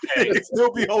 Okay. He can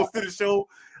still be hosting the show.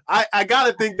 I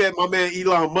gotta think that my man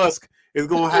Elon Musk is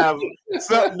gonna have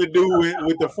something to do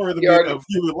with the furtherment of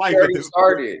human life. He already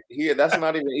started. That's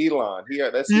not even Elon. He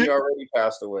already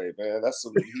passed away, man. He on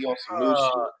some new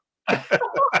shit.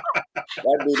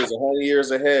 That dude is 100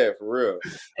 years ahead for real.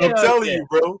 I'm telling you,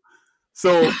 bro.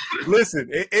 So listen,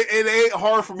 it ain't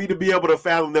hard for me to be able to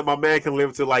fathom that my man can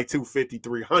live to like 250,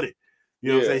 300. You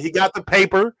know what I'm saying? He got the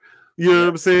paper. You know what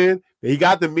I'm saying? He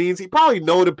got the means. He probably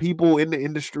know the people in the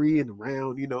industry and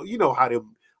around. You know how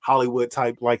them Hollywood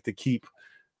type like to keep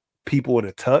people in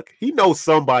a tuck. He knows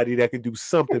somebody that can do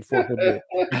something for him to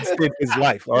extend his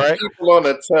life. All right, people on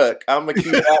a tuck. I'm gonna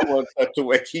keep that one tucked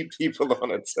away. Keep people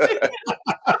on a tuck.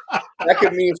 That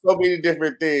could mean so many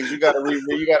different things. You gotta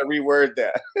reword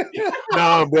that.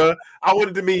 Nah, bro. I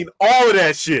wanted to mean all of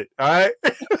that shit. All right.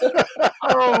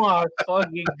 Oh my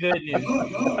fucking goodness.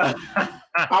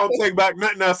 I don't take back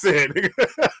nothing I said.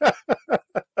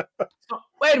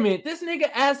 Wait a minute. This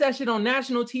nigga asked that shit on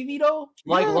national TV though?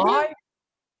 Like live?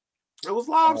 It was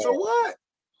live, so what?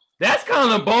 That's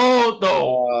kind of bold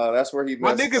though. That's where he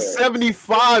my nigga's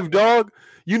 75, dog.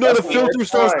 You know the filter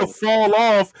starts to fall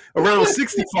off around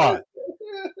 65.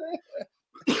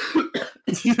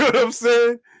 You know what I'm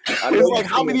saying? It's like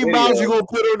how many miles you gonna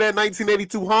put on that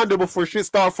 1982 Honda before shit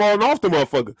start falling off the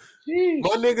motherfucker? Jeez.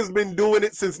 My nigga's been doing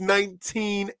it since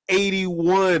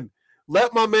 1981.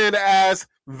 Let my man ask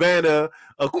Vanna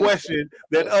a question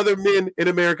that other men in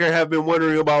America have been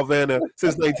wondering about Vanna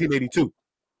since 1982.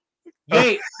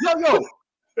 Hey, yo.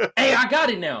 Hey, I got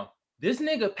it now. This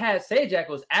nigga Pat Sajak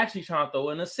was actually trying to throw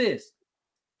an assist.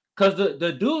 Cause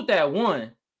the dude that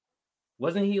won,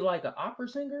 wasn't he like an opera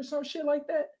singer or some shit like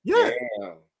that? Yeah.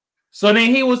 Damn. So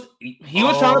then he was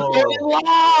trying to throw the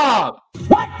lob.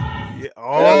 What? Yeah.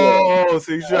 Oh,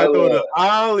 so he's trying to throw the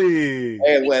ollie.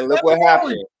 Hey, Len, look what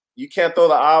happened. You can't throw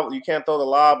the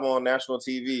lob on national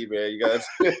TV, man. You got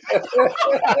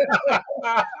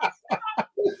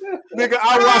nigga,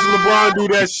 I watched LeBron do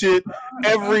that shit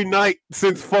every night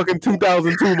since fucking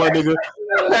 2002, my nigga.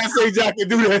 Pat Sajak can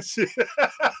do that shit.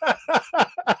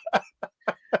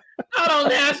 Not on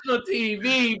national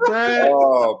TV, bro.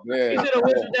 Oh man, You should have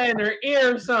whispered that in her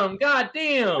ear or something. God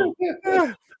damn.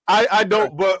 I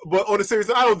don't, but on the serious,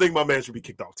 I don't think my man should be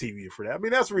kicked off TV for that. I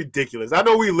mean, that's ridiculous. I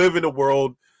know we live in a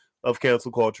world of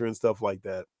cancel culture and stuff like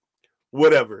that.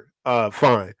 Whatever,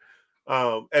 fine.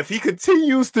 If he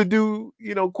continues to do,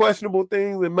 questionable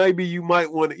things, then maybe you might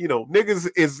want to, niggas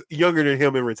is younger than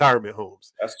him in retirement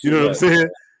homes. You know what I'm saying?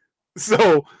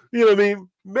 So, you know what I mean?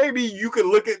 Maybe you could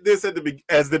look at this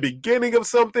as the beginning of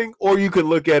something, or you could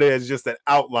look at it as just an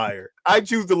outlier. I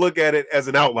choose to look at it as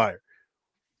an outlier.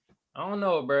 I don't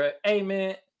know, bro. Hey,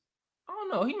 man. I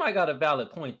don't know. He might got a valid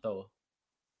point, though.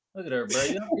 Look at her, bro.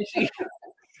 She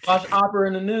watch opera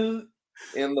in the nude.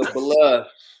 In the bluff.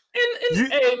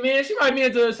 Hey, man, she might be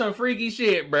into some freaky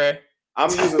shit, bro. I'm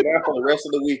using that for the rest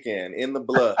of the weekend. In the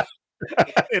bluff.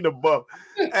 In the buff.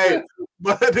 Hey,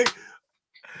 but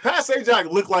Pat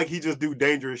Sajak looked like he just do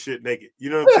dangerous shit naked.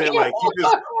 You know what I'm saying? Like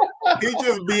he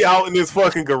just be out in this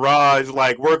fucking garage,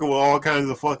 like working with all kinds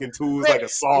of fucking tools, like a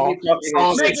saw and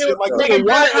shit. Like,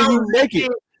 why are you naked?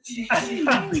 It's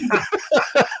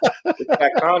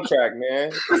that contract, man.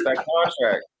 It's that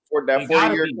contract for that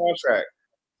 40-year contract.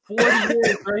 40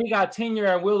 years, bro. He got tenure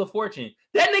at Wheel of Fortune.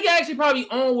 That nigga actually probably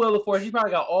owned Wheel of Fortune. He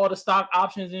probably got all the stock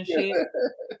options and shit.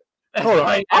 Hold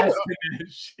on.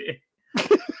 Shit.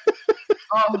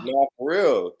 No, for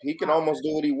real. He can almost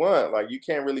do what he want. Like, you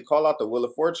can't really call out the Wheel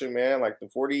of Fortune, man. Like, the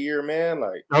 40-year man.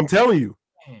 Like, I'm telling you.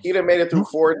 He done made it through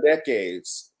 4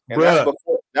 decades. And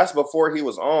that's before he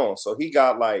was on. So he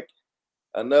got, like,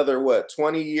 another,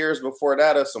 20 years before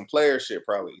that of some player shit,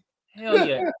 probably. Hell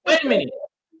yeah. Wait a minute.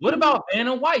 What about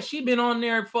Vanna White? She been on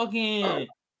there fucking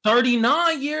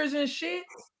 39 years and shit.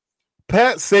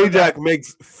 Pat Sajak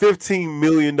makes $15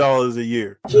 million a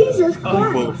year. Jesus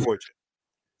Christ. Fortune.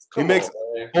 He makes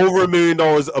over $1 million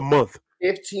a month.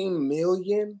 15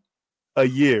 million a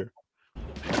year.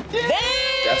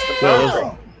 That's the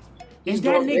problem. He's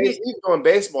doing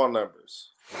baseball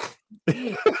numbers.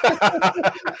 To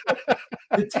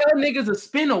tell niggas to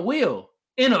spin a wheel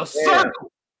in a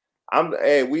circle.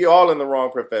 We all in the wrong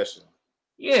profession.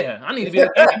 Yeah, I need to be a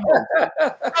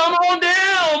come on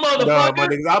down, motherfucker. Nah, my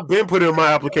niggas, I've been putting in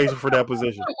my application for that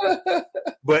position.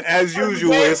 But as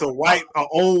usual, it's an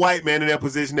old white man in that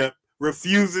position that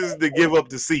refuses to give up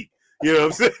the seat. You know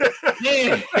what I'm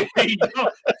saying? Yeah,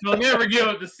 you'll never give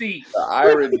up the seat. The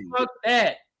irony. Fuck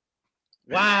that.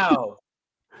 Wow.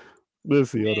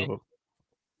 Let's see. Hold on.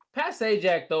 Pat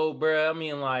Sajak, though, bro. I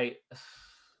mean, like,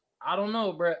 I don't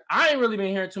know, bro. I ain't really been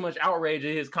hearing too much outrage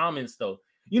in his comments, though.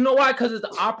 You know why? Because it's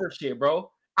the opera shit,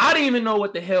 bro. I didn't even know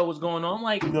what the hell was going on. I'm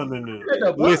like, no.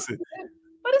 Listen.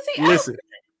 What is he Listen.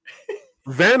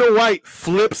 Vanna White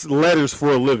flips letters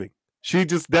for a living.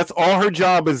 That's all her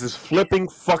job is flipping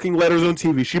fucking letters on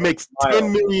TV. She makes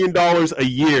 $10 million a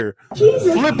year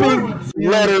flipping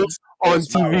letters on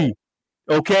TV.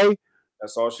 Okay?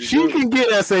 That's all she can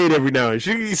get essayed every now and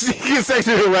then. She gets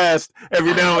sexually harassed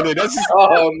every now and then. That's just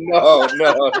no.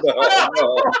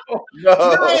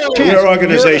 Your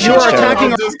organization is terrible.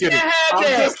 I'm just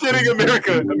kidding,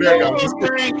 America. I'm just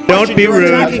kidding. Don't be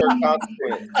rude.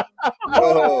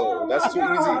 Oh, that's too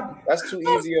easy. That's too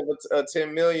easy of a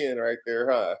 10 million right there,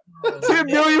 huh? 10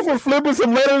 million for flipping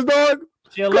some letters, dog?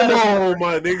 Come on,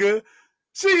 my nigga.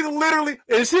 She literally,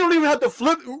 and she don't even have to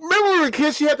flip. Remember when we were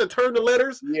kids, she had to turn the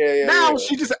letters? Yeah. Now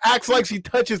she just acts like she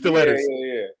touches the letters.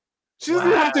 Yeah. She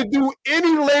doesn't have to do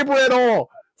any labor at all.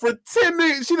 For 10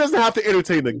 minutes, she doesn't have to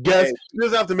entertain the guests. She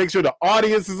doesn't have to make sure the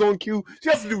audience is on cue. She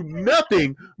has to do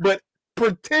nothing but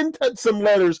pretend touch some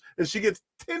letters, and she gets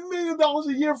 $10 million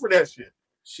a year for that shit.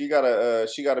 She gotta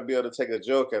be able to take a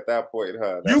joke at that point,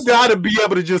 huh? You gotta be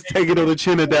able to just take it on the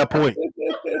chin at that point.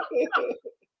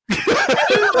 We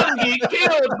about to get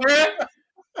killed, bro.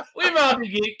 We about to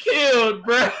get killed,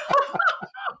 bro.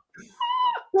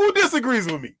 Who disagrees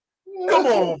with me? Come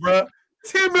on, bro.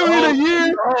 $10 million a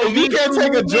year, and you can't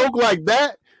take a joke like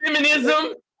that.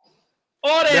 Feminism,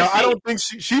 all that. Now, shit. I don't think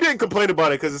she didn't complain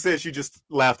about it because it said she just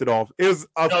laughed it off. It was,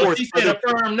 of course, she said a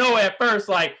firm no at first.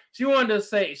 Like she wanted to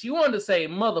say,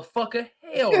 motherfucker,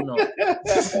 hell no.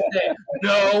 She said,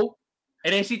 no.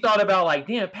 And then she thought about like,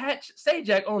 damn, Pat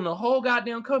Sajak owned the whole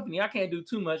goddamn company. I can't do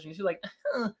too much. And she's like,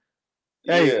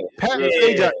 Hey, Pat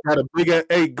Sajak got a big ass.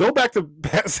 Hey, go back to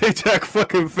Pat Sajak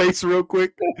fucking face real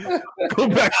quick. Go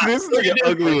back to this nigga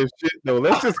ugly as shit though.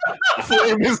 Let's just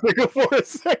flame this nigga for a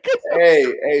second.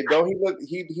 Hey, don't he look?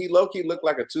 He low-key looked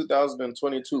like a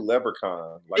 2022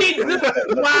 leprechaun. Like,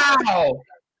 wow.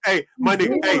 Hey, my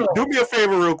nigga. Hey, do me a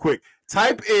favor real quick.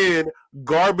 Type in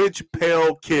garbage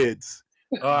pail kids.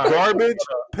 Garbage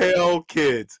pail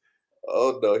kids.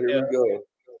 Oh no, here we go.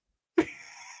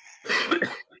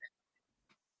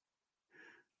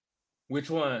 Which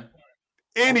one?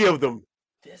 Any of them.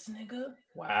 This nigga?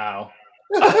 Wow.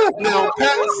 Now,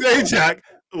 Pat Sajak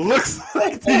looks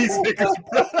like these niggas.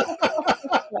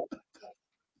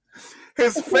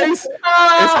 His face,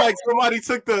 it's like somebody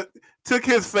took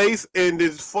his face and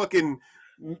just fucking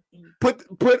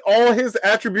put all his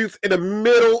attributes in the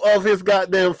middle of his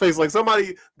goddamn face. Like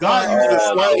somebody God used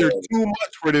the slider too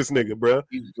much for this nigga, bro.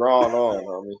 He's drawn on,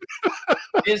 homie.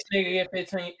 This nigga get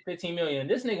 15 million.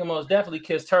 This nigga most definitely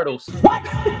kissed turtles.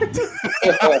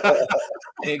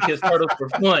 And kissed turtles for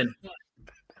fun.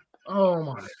 Oh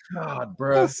my god,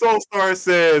 bro. Soul Star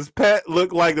says Pat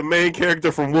looked like the main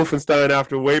character from Wolfenstein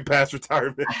after way past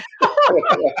retirement.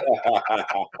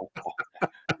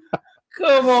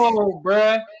 Come on,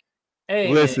 bro.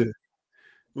 Hey,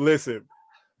 listen,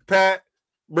 Pat,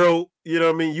 bro. You know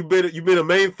what I mean. You've been a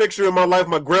main fixture in my life.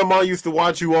 My grandma used to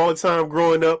watch you all the time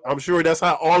growing up. I'm sure that's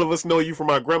how all of us know you from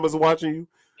our grandmas watching you.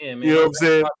 Yeah, man. You know what I'm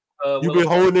saying? You've been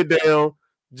holding it down.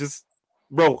 Just,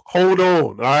 bro, hold on.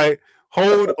 All right.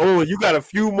 Hold on. You got a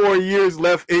few more years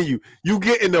left in you. You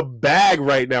get in the bag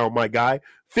right now, my guy.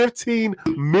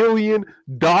 $15 million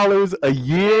a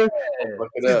year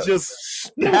to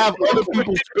just have other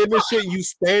people spend this shit. You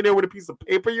stand there with a piece of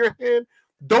paper in your hand.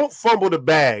 Don't fumble the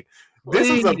bag. This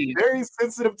is a very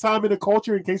sensitive time in the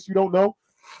culture, in case you don't know.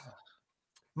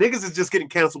 Niggas is just getting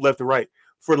canceled left and right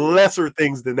for lesser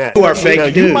things than that. You are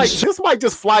fake news. This might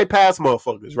just fly past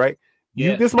motherfuckers, right?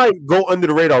 Yeah. This might go under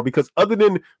the radar because other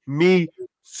than me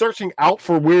searching out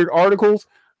for weird articles,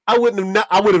 I would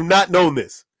have not known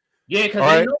this. Yeah, because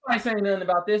ain't nobody saying nothing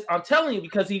about this. I'm telling you,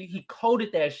 because he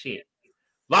coded that shit.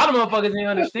 A lot of motherfuckers didn't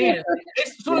understand.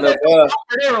 As soon as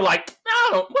they were like,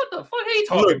 no, what the fuck are you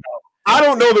talking about? I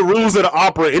don't know the rules of the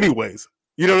opera anyways.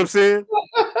 You know what I'm saying?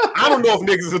 I don't know if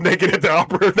niggas are naked at the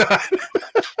opera or not.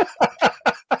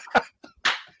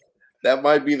 That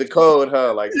might be the code,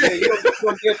 huh? Like, hey, you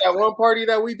don't get that one party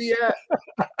that we be at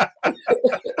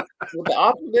with the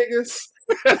opera niggas.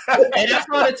 And that's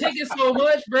why the tickets so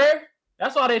much, bro.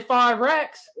 That's why they 5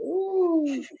 racks.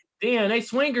 Ooh. Damn, they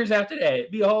swingers after that.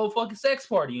 It'd be a whole fucking sex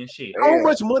party and shit. How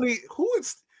much money?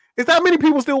 Is that many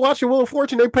people still watching Wheel of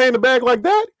Fortune? They paying the bag like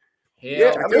that?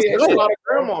 Yeah, I mean, there's a lot of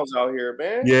grandmas out here,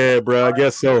 man. Yeah, bro, I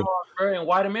guess so. Bro, in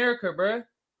white America, bro,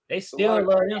 they still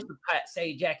love them to Pat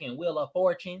Sajak and Wheel of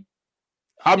Fortune.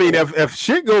 I mean, if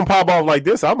shit gonna pop off like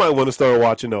this, I might want to start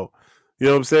watching though. You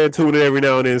know what I'm saying? Tune in every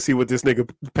now and then and see what this nigga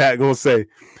Pat gonna say.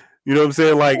 You know what I'm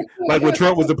saying? Like when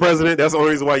Trump was the president, that's the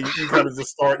only reason why you kind of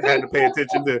just had to pay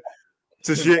attention to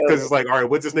shit because it's like, all right,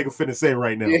 what's this nigga finna say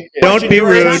right now? Don't be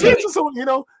rude. You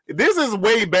know, this is a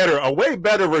way better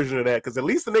version of that because at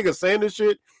least the nigga saying this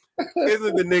shit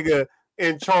isn't the nigga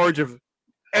in charge of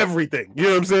everything. You know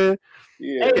what I'm saying?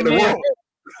 Yeah. Hey, man,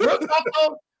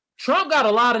 Trump got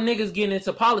a lot of niggas getting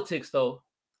into politics though.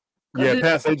 Yeah,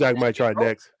 Pat Sajak might try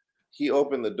next. He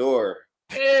opened the door.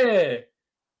 Yeah.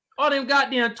 All them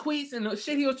goddamn tweets and the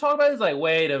shit he was talking about, he's like,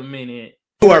 wait a minute.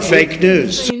 You are fake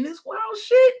news. This wild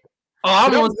shit. Oh,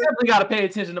 I'm definitely got to pay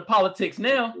attention to politics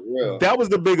now. Yeah. That was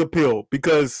the big appeal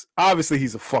because obviously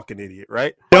he's a fucking idiot,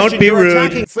 right? Don't be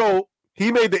rude. So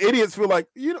he made the idiots feel like,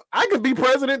 you know, I could be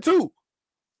president too.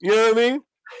 You know what I mean?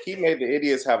 He made the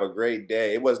idiots have a great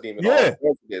day. It wasn't even all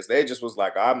idiots. They just was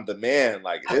like, I'm the man.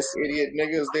 Like, this idiot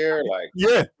nigga's there. Like,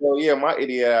 well, yeah, my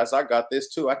idiot ass, I got this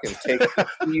too. I can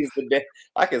seize the day.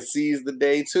 I can seize the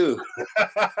day too.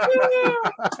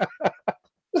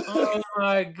 Oh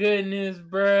my goodness,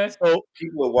 bro. So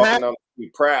people are walking up to be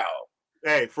proud.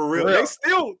 Hey, for real. They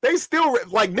still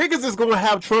like niggas is gonna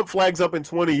have Trump flags up in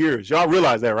 20 years. Y'all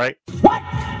realize that, right?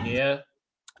 Yeah.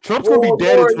 Trump's gonna be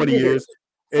dead in 20 years.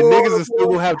 And niggas is still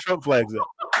gonna have Trump flags up.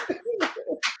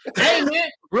 Hey man,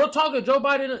 real talk, if Joe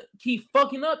Biden keep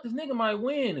fucking up, this nigga might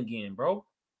win again, bro.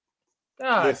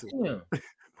 God damn.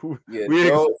 Yeah,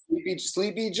 Joe,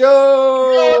 Sleepy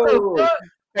Joe.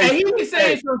 Hey, he be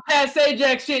saying some Pat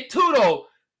Sajak shit too, though.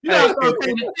 You gotta start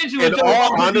paying attention. In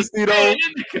all honesty, though,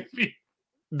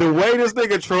 the way this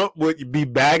nigga Trump would be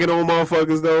bagging on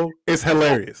motherfuckers, though, it's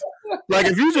hilarious. Like,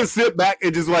 if you just sit back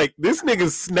and just like, this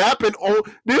nigga's snapping on,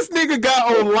 this nigga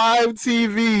got on live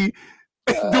TV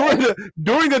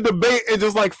during a debate and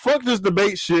just like, fuck this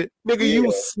debate shit. Nigga,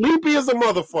 you sleepy as a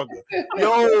motherfucker.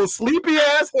 Yo, sleepy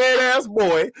ass, head ass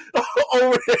boy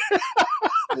over there.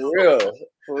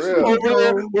 For real. Over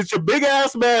there with your big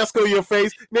ass mask on your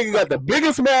face. Nigga got the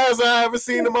biggest mask I ever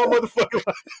seen in my motherfucking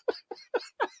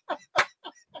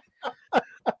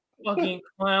life. fucking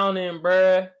clowning,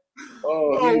 bruh.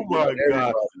 Oh my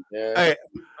God. Hey,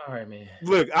 all right, man.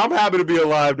 Look, I'm happy to be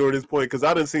alive during this point because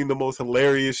I done seen the most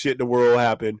hilarious shit in the world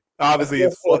happen. Obviously,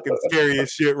 it's fucking scary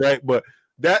as shit, right? But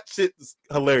that shit's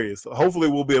hilarious. So hopefully,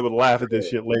 we'll be able to laugh at this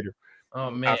shit later. Oh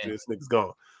man, after this nigga's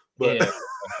gone. But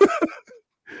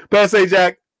but say,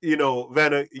 Jack,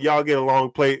 Vanna, y'all get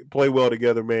along, play well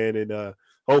together, man, and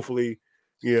hopefully,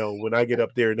 when I get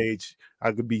up there in age,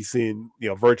 I could be seeing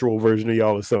virtual version of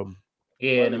y'all or something.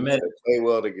 Yeah, and play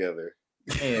well together.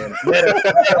 And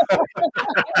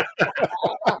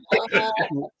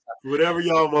whatever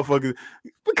y'all motherfuckers,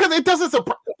 because it doesn't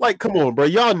surprise. Like, come on, bro,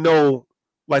 y'all know,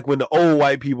 like when the old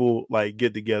white people like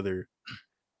get together,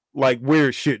 like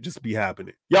weird shit just be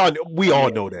happening. Y'all, we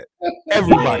all know that.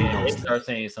 Everybody knows. They start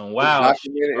saying some wild.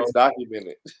 It's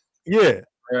documented. Yeah,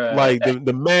 like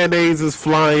the mayonnaise is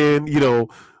flying.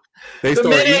 They start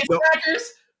mayonnaise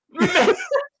crackers.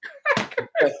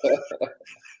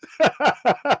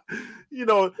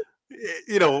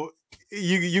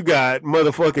 you got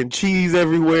motherfucking cheese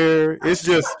everywhere. It's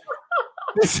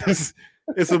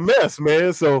a mess,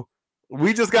 man. So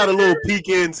we just got a little peek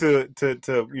into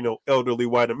elderly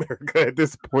white America at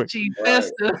this point. Cheese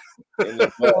festa.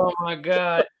 Oh my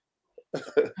God.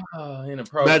 Oh,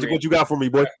 inappropriate. Magic, what you got for me,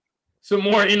 boy? Some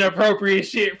more inappropriate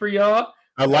shit for y'all.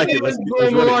 I like it. Let's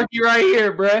malarkey right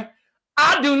here, bruh.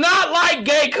 I do not like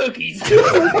gay cookies.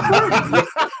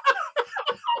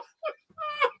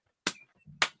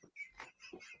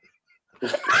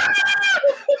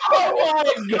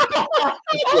 Oh my God.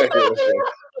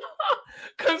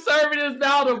 Conservatives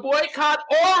vow to boycott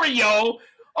Oreo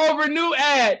over new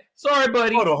ad. Sorry,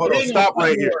 buddy. Hold on. Stop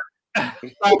right here.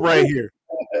 Stop right here.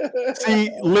 See,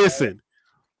 listen.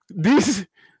 These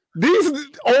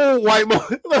old white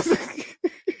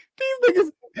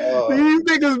these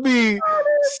niggas be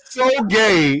so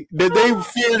gay that they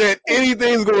fear that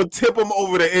anything's gonna tip them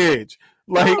over the edge.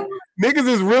 Like, niggas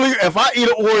is really, if I eat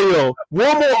an Oreo,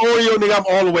 one more Oreo, nigga, I'm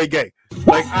all the way gay.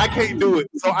 Like, I can't do it.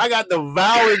 So I got the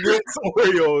vow against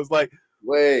Oreos. Like,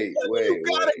 wait. You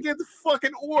gotta get the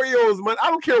fucking Oreos, man. I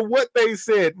don't care what they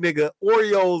said, nigga.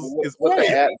 Oreos is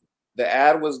Oreo. The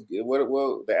ad was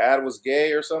the ad was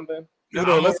gay or something?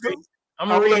 Let's go. I'm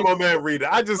gonna let my man read it.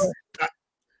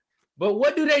 But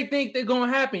what do they think they're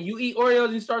gonna happen? You eat Oreos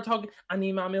and you start talking, I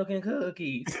need my milk and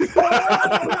cookies.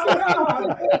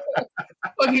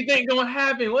 What do you think gonna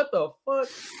happen? What the fuck?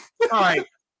 All right.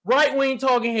 Right-wing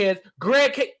talking heads,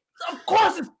 Greg K. Of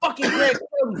course it's fucking Greg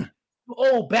Kelly, you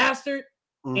old bastard.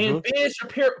 Mm-hmm. And Ben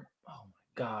Shapiro. Oh my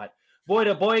God. Boy,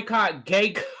 the boycott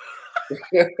gay.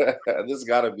 This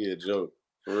gotta be a joke.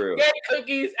 For real. Gay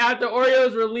cookies after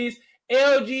Oreos release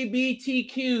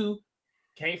LGBTQ.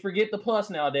 Can't forget the plus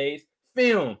nowadays.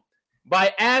 Film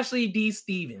by Ashley D.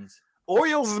 Stevens.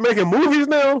 Oreos is making movies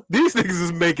now. These niggas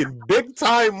is making big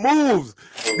time moves.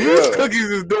 These cookies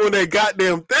is doing their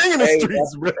goddamn thing in the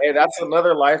streets, bro. Hey, that's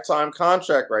another lifetime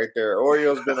contract right there.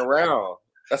 Oreo's been around.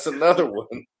 That's another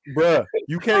one, bruh.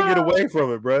 You can't get away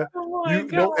from it, bruh.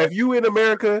 If you in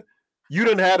America, you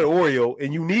done had an Oreo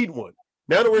and you need one.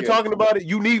 Now that we're talking about it,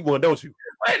 you need one, don't you?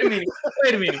 Wait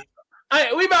a minute.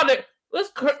 We about to. Let's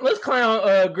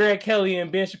clown Greg Kelly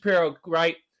and Ben Shapiro,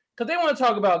 right? Because they want to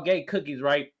talk about gay cookies,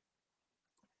 right?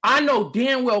 I know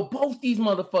damn well both these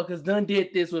motherfuckers done did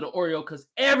this with an Oreo because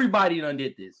everybody done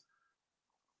did this.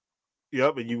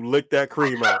 Yep, and you licked that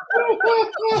cream out.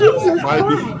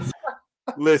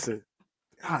 Listen.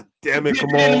 God damn it, come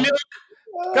on.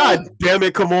 God damn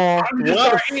it, come on.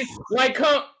 Like,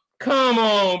 come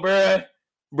on, bruh.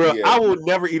 Bro, yeah. I will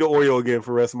never eat an Oreo again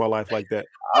for the rest of my life like that.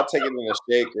 I'll take it in a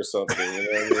shake or something.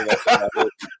 You know what I mean?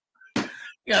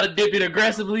 You gotta dip it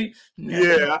aggressively.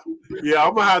 Yeah,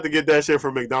 I'm gonna have to get that shit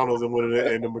from McDonald's and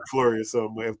the McFlurry or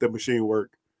something if the machine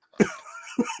work.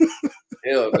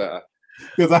 Hell nah.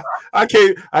 Because I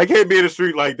can't be in the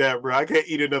street like that, bro. I can't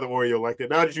eat another Oreo like that.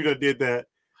 Now that you done did that,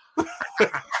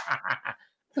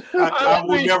 I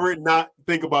will never not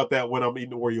think about that when I'm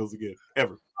eating Oreos again,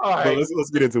 ever. All right, so let's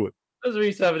get into it. Let's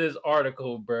read some of this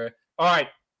article, bro. All right.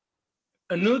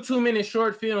 A new 2-minute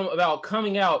short film about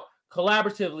coming out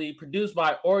collaboratively produced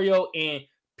by Oreo and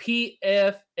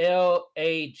PFLAG,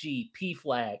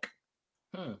 PFLAG,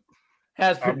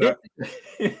 has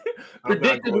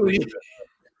predictably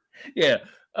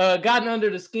gotten under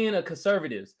the skin of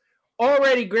conservatives.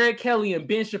 Already, Greg Kelly and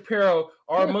Ben Shapiro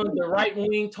are among the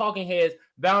right-wing talking heads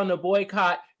vowing to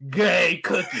boycott gay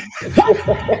cookies.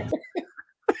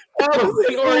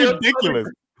 Ridiculous.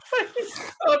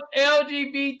 Of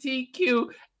LGBTQ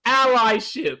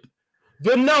allyship.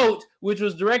 The Note, which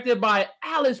was directed by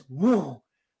Alice Wu,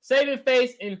 saving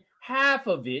face in half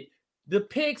of it,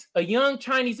 depicts a young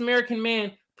Chinese American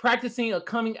man practicing a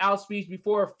coming out speech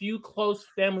before a few close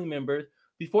family members.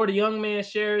 Before the young man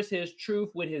shares his truth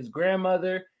with his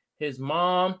grandmother, his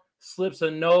mom slips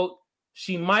a note.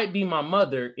 She might be my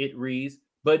mother, it reads,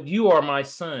 but you are my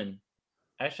son.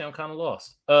 Actually, I'm kind of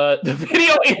lost. The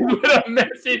video ends with a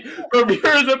message for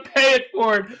viewers to pay it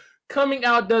forward. Coming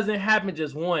out doesn't happen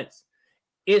just once.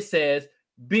 It says,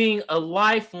 being a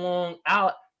lifelong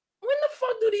out. When the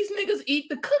fuck do these niggas eat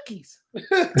the cookies?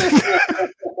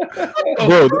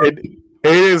 Bro,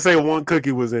 they didn't say one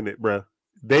cookie was in it, bro.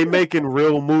 They making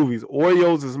real movies.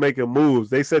 Oreos is making moves.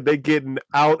 They said they getting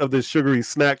out of the sugary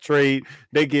snack trade.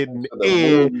 They getting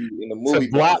in the movie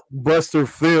to blockbuster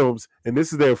films, and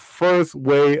this is their first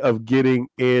way of getting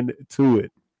into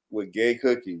it with gay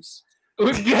cookies.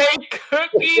 With gay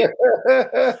cookies. I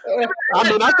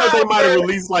mean, I thought they might have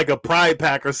released like a pride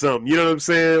pack or something. You know what I'm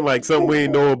saying? Like something we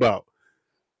didn't know about.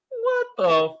 What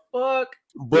the fuck?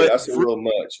 But that's a real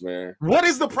much, man. What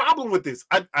is the problem with this?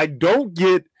 I don't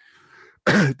get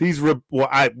these.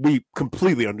 We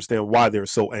completely understand why they're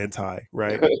so anti,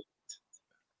 right?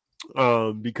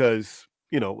 Because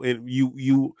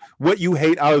you what you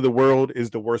hate out of the world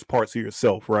is the worst parts of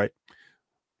yourself, right?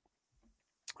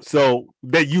 So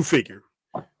that you figure.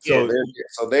 So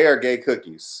they are gay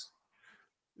cookies.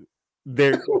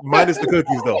 They're minus the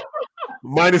cookies, though.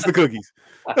 Minus the cookies.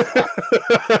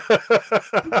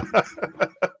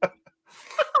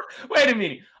 Wait a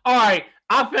minute. All right,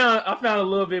 I found a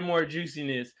little bit more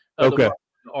juiciness of the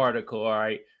article. All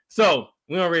right, so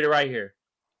we're gonna read it right here.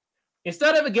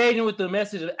 Instead of engaging with the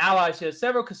message of allyship,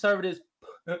 several conservative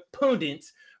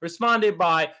pundits responded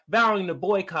by vowing to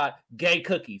boycott gay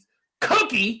cookies.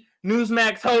 Cookie,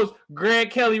 Newsmax host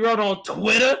Greg Kelly wrote on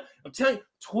Twitter. I'm telling you,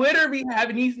 Twitter be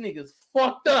having these niggas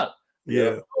fucked up.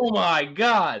 Yeah. Oh my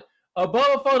God. Above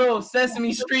a photo of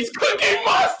Sesame Street's Cookie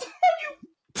Monster.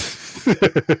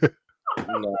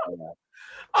 No.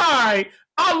 All right.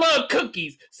 I love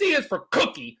cookies. C is for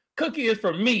cookie. Cookie is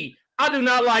for me. I do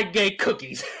not like gay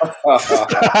cookies. Sexuality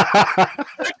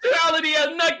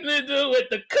has nothing to do with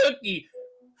the cookie.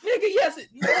 Nigga, yes,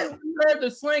 you heard the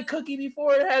slang cookie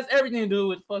before. It has everything to do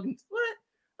with fucking what?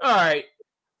 All right.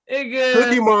 Nigga.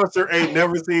 Cookie Monster ain't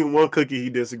never seen one cookie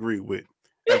he disagreed with.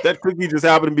 If that cookie just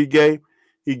happened to be gay,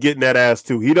 he getting that ass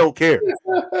too. He don't care.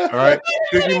 All right.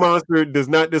 Cookie Monster does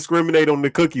not discriminate on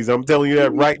the cookies. I'm telling you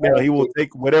that right now. He will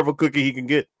take whatever cookie he can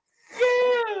get.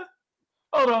 Yeah.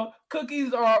 Hold on.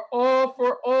 Cookies are all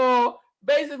for all.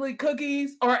 Basically,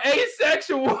 cookies are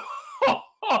asexual.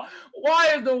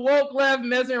 Why is the woke left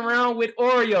messing around with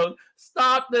Oreos?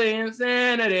 Stop the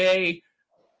insanity.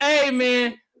 Hey,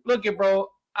 man. Look it, bro.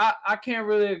 I can't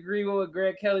really agree with what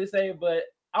Greg Kelly said, but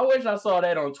I wish I saw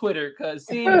that on Twitter because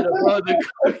seeing the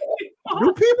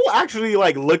do people actually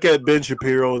like look at Ben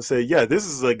Shapiro and say, yeah, this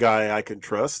is a guy I can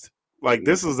trust? Like,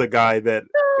 this is a guy that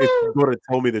is going to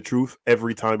tell me the truth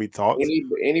every time he talks.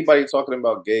 Anybody talking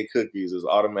about gay cookies is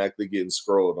automatically getting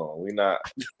scrolled on. We're not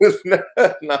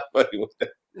funny with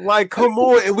that. Like, come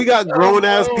on. And we got grown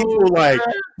ass people like,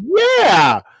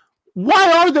 yeah.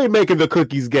 Why are they making the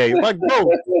cookies gay? Like, bro,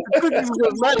 the cookies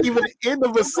was not even in the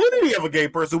vicinity of a gay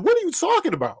person. What are you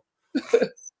talking about?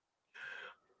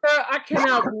 I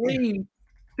cannot believe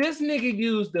this nigga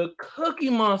used the Cookie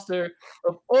Monster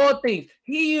of all things.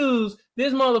 He used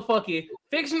this motherfucking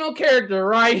fictional character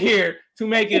right here to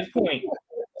make his point.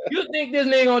 You think this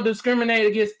nigga gonna discriminate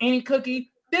against any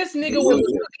cookie? This nigga was a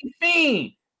cookie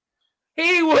fiend.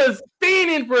 He was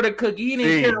fiending for the cookie. He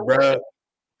didn't care what.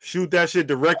 Shoot that shit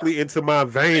directly into my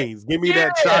veins. Give me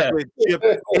that chocolate chip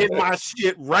in my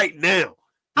shit right now.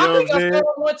 You know what I'm saying?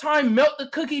 One time melt the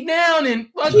cookie down and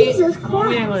fucking. We ain't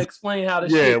gonna explain how to.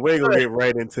 Yeah, we ain't gonna get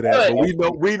right into that. But we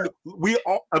know we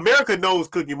all, America knows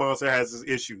Cookie Monster has his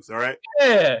issues. All right.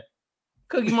 Yeah,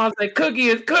 Cookie Monster. Cookie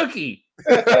is cookie.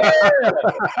 The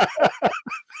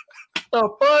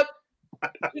fuck?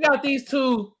 We got these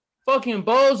two fucking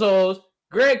bozos.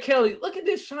 Greg Kelly. Look at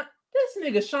this shine. This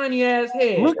nigga shiny ass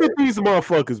head. Look at these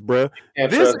motherfuckers, bro.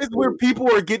 This is where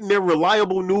people are getting their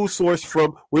reliable news source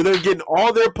from, where they're getting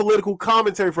all their political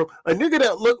commentary from. A nigga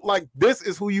that look like this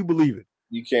is who you believe in.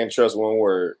 You can't trust one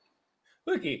word.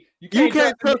 Look at you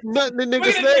can't trust nothing the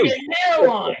nigga say.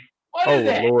 Hairline. What is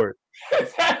that? Lord.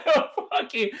 Is that a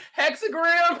fucking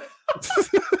hexagram?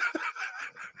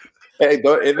 Hey,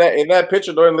 in that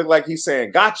picture, don't it look like he's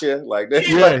saying "gotcha" like that?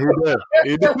 Yeah,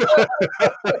 he does.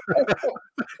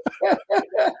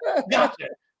 Gotcha.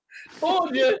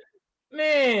 Told you,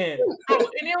 man. Oh,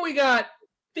 and then we got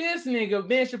this nigga,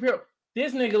 Ben Shapiro.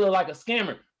 This nigga look like a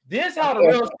scammer. This how the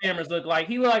real scammers look like.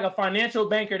 He look like a financial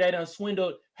banker that done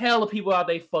swindled hell of people out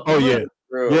they fucking. Oh yeah,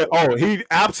 yeah. Oh, he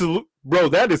absolutely. Bro,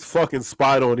 that is fucking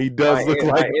spot on. He does look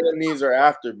like... My enemies are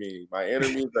after me.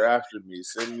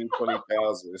 Send me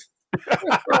 20,000.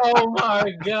 Oh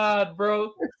my God,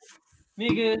 bro.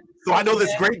 Nigga. So I know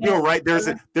this great deal, right? There's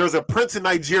a prince in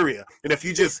Nigeria, and if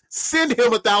you just send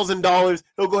him $1,000,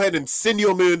 he'll go ahead and send you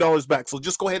 $1 million back. So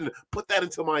just go ahead and put that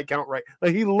into my account, right?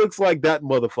 Like, he looks like that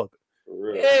motherfucker.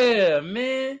 Yeah,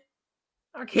 man.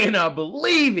 I cannot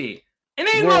believe it. And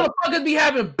these motherfuckers be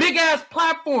having big ass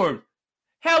platforms.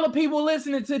 Hella people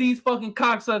listening to these fucking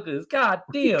cocksuckers. God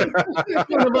damn.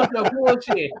 A bunch of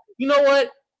bullshit. You know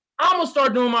what? I'm gonna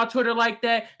start doing my Twitter like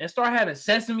that and start having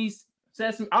Sesame.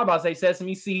 I'm about to say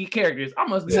Sesame Seed characters. I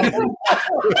must be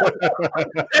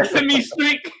Sesame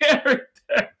Street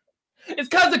character. It's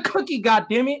because of Cookie,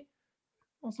 goddammit. I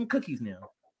want some cookies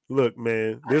now. Look,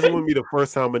 man, this wouldn't be the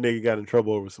first time a nigga got in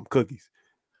trouble over some cookies.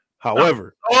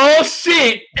 However, oh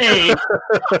shit! Hey,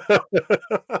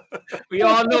 we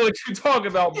all know what you're talking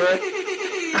about, bro.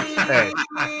 Hey,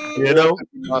 you know,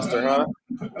 Monster, huh?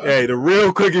 Hey, the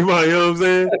real Cookie Monster, you know what I'm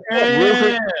saying?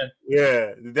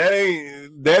 Yeah, that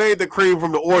ain't the cream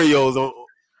from the Oreos.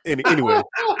 Anyway.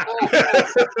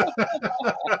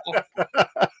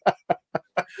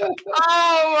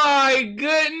 Oh my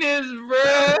goodness,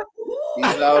 bro!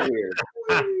 He's out here,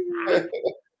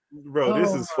 bro.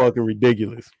 This is fucking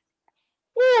ridiculous.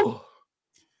 Whew.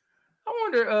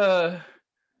 I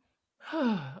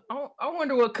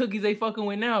wonder what cookies they fucking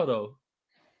with now, though.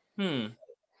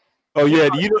 Oh yeah,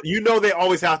 you know they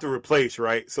always have to replace,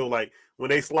 right? So like when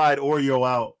they slide Oreo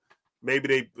out,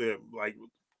 maybe they like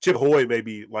Chip Ahoy,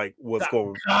 maybe like what's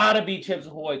going. Gotta be Chips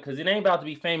Ahoy because it ain't about to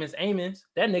be Famous Amos.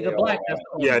 That nigga black.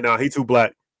 Yeah, no, he too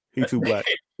black. He too black.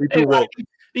 He too woke.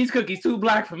 These cookies too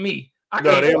black for me.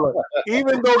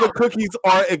 Even though the cookies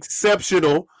are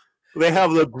exceptional, they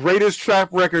have the greatest track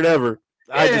record ever.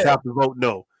 Yeah. I just have to vote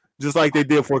no, just like they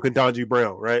did for Ketanji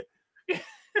Brown, right?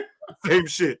 Same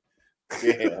shit.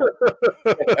 Yeah.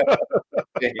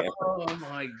 Oh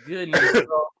my goodness,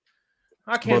 bro.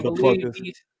 I can't believe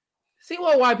these. See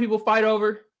what white people fight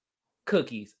over?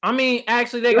 Cookies. I mean,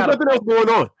 actually, they got nothing else going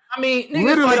on. I mean,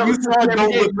 literally, you saw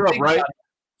Don't Look Up, right?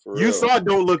 You saw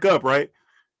Don't Look Up, right?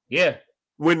 Yeah.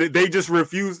 When they just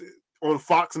refused on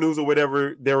Fox News or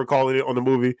whatever they were calling it on the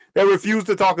movie, they refused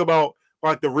to talk about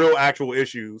like the real actual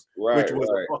issues, which was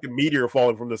a fucking meteor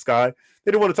falling from the sky.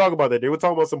 They didn't want to talk about that. They were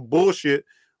talking about some bullshit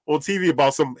on TV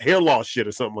about some hair loss shit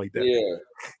or something like that. Yeah.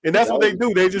 And that's what they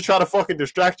do. They just try to fucking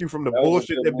distract you from the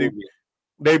bullshit that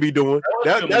they be doing.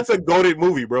 That's a goated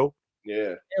movie, bro.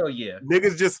 Yeah. Hell yeah.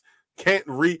 Niggas just can't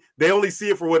read. They only see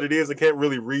it for what it is and can't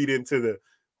really read into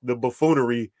the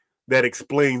buffoonery that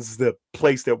explains the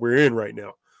place that we're in right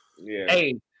now. Yeah.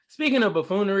 Hey, speaking of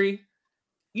buffoonery,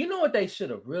 you know what they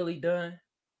should have really done?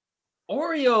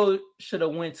 Oreo should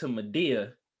have went to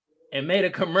Medea and made a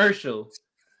commercial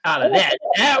out of that.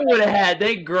 That would have had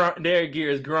their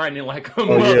gears grinding like a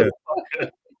motherfucker.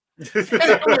 Yeah.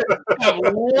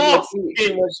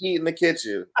 Too much heat in the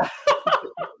kitchen.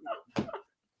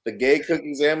 The gay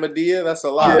cookies and Medea, that's a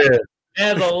lot. Yeah.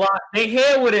 That's a lot. Their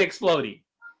hair would have exploded.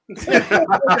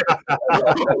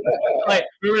 Like,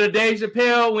 remember the Dave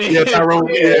Chappelle when he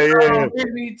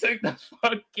took the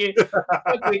fucking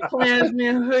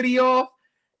Klansman hoodie off?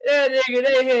 That nigga,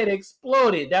 their head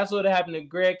exploded. That's what happened to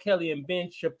Greg Kelly and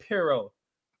Ben Shapiro.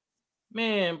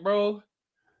 Man, bro.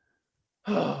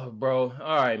 Oh, bro.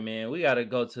 All right, man. We got to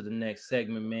go to the next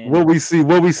segment, man. What we see?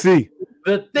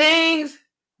 The things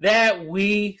that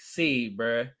we see,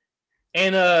 bro.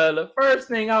 And the first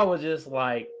thing I was just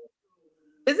like,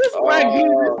 is this black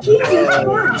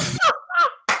Jesus?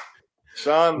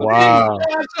 Sean, wow.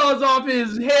 He shows off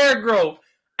his hair growth.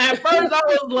 At first, I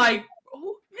was like,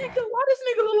 oh, nigga, why does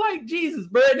nigga look like Jesus,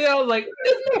 bro? And then I was like,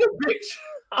 this nigga Big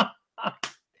Sean.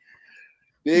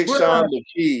 Big Sean the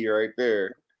key right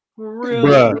there. For real.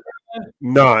 Bruh.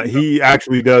 Nah, he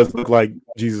actually does look like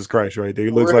Jesus Christ right there.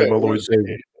 He looks like my Lord and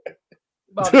Savior.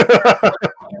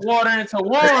 Water into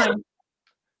wine.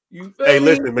 Hey,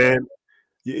 listen, man.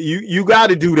 You got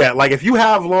to do that. Like, if you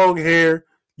have long hair,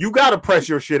 you got to press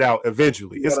your shit out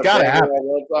eventually. It's got to happen.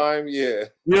 One time, yeah.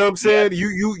 You know what I'm saying?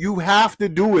 Yeah. You have to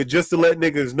do it just to let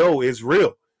niggas know it's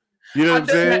real. You know what I'm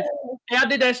saying? I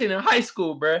did that shit in high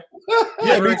school, bro.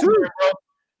 Yeah, me too. Bro.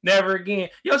 Never again.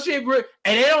 Your shit, bro.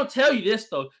 And they don't tell you this,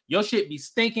 though. Your shit be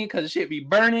stinking because the shit be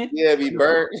burning. Yeah, be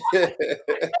burnt.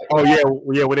 Oh,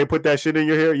 yeah. When they put that shit in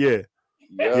your hair, yeah.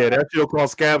 Yeah, that shit'll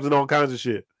cause scabs and all kinds of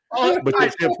shit. But your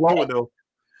shit flowing, though.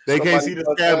 They can't see the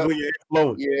scabs when your hair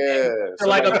flowing. Yeah.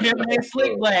 Like a pimp named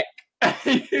Slick Black.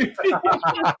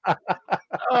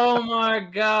 Oh, my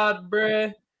God,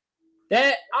 bro.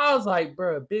 I was like,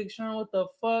 bro, Big Sean, what the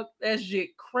fuck? That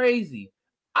shit crazy.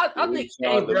 I think,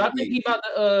 hey, bro, I think he about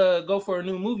to go for a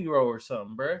new movie role or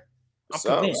something, bro.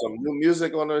 Some new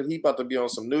music on the. He about to be on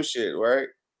some new shit, right?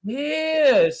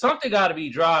 Yeah, something got to be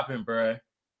dropping, bro.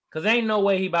 Cause ain't no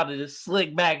way he about to just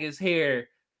slick back his hair,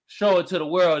 show it to the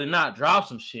world, and not drop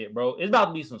some shit, bro. It's about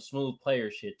to be some smooth player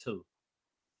shit too.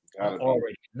 I'm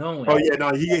already knowing. Oh yeah,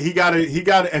 no, he got it. He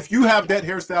got it. If you have that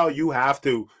hairstyle, you have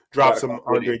to drop some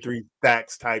Andre 3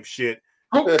 Stacks type shit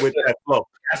with that flow.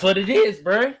 That's what it is,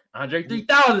 bro. Andre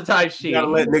 3000 type shit. You gotta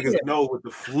let niggas know with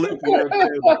the flip.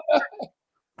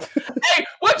 Hey,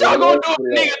 what y'all gonna do if a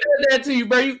nigga does that to you,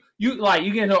 bro? You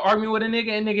get into an argument with a nigga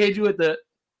and nigga hit you with the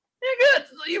nigga.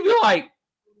 You be like,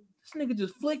 this nigga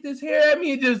just flicked his hair at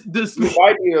me and just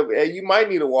you might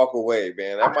need to walk away,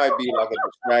 man. That might be like a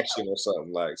distraction or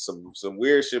something. Like some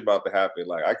weird shit about to happen.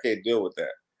 Like I can't deal with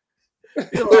that.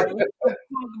 You're like, what the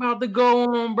fuck about to go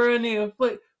on, bro? Nigga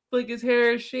flick his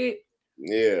hair and shit.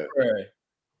 Yeah, bro.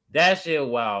 That shit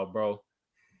wild, bro.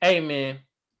 Hey, man.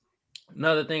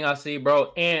 Another thing I see,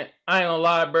 bro, and I ain't gonna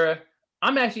lie, bro.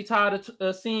 I'm actually tired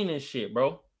of seeing this shit,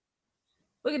 bro.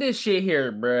 Look at this shit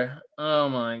here, bro. Oh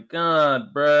my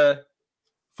god, bro.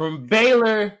 From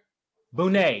Baylor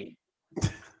Bonet.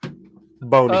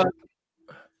 Boney.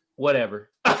 Whatever.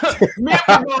 Nigga,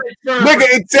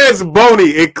 it says Boney.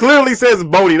 It clearly says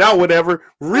Boney, not whatever.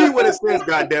 Read what it says,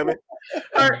 goddammit.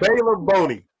 Baylor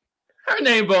Boney. Her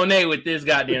name Bonet with this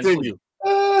goddamn tweet.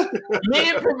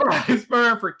 Men provide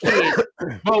sperm for kids,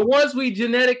 but once we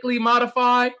genetically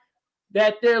modify,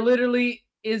 that there literally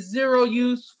is zero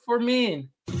use for men.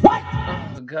 What?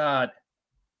 Oh God!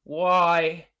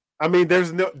 Why? I mean,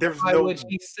 Why would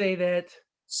she say that?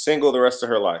 Single the rest of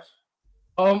her life.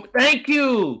 Thank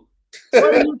you. What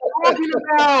are you talking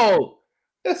about?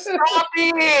 Stop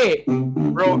it,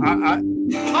 bro!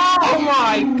 Oh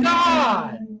my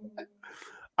God!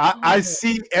 I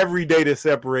see every day the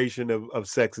separation of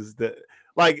sexes. That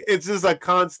like it's just a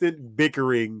constant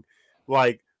bickering.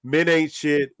 Like men ain't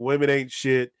shit, women ain't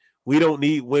shit. We don't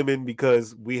need women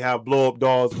because we have blow up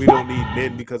dolls. We don't need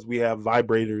men because we have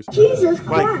vibrators. Jesus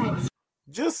Christ!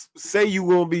 Just say you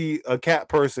gonna be a cat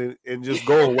person and just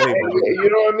go away. You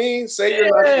know what I mean? Say you're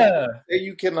not. Say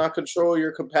you cannot control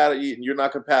your compatibility. You're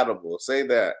not compatible. Say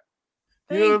that.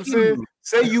 You know what I'm saying?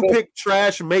 Say you pick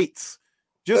trash mates.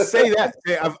 Just say that.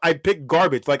 I pick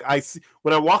garbage. Like I see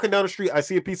when I'm walking down the street, I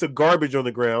see a piece of garbage on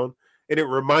the ground, and it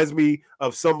reminds me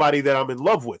of somebody that I'm in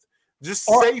love with. Just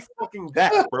say fucking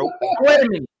that, bro. Wait a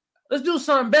minute. Let's do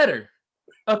something better.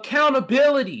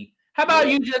 Accountability. How about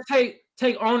you just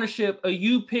take ownership of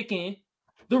you picking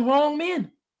the wrong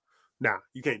men? Nah,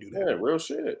 you can't do that. Yeah, real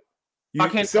shit.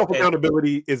 Self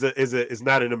accountability is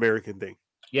not an American thing.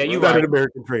 Yeah, you're not an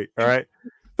American trait. All right.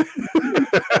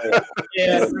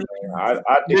 Yeah,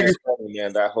 I think it's funny,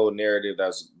 man. That whole narrative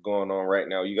that's going on right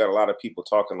now. You got a lot of people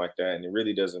talking like that, and it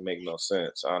really doesn't make no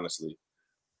sense, honestly.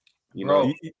 You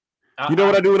know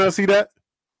what I do when I see that?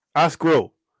 I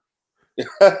scroll.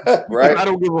 Right? I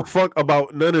don't give a fuck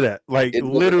about none of that. Like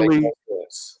literally,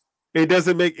 it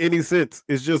doesn't make any sense.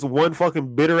 It's just one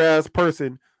fucking bitter ass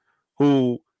person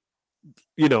who,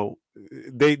 you know,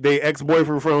 they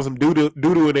ex-boyfriend found some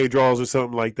doo-doo in their drawers or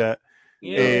something like that.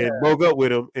 Yeah. And broke up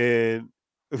with him, and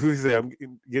I'm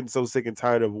getting so sick and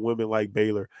tired of women like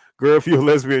Baylor. Girl, if you're a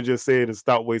lesbian, just say it and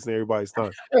stop wasting everybody's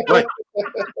time. Right.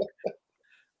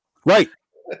 Right.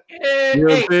 Yeah, you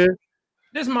know what I'm saying?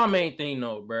 This is my main thing,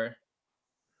 though, bro.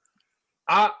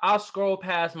 I'll scroll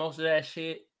past most of that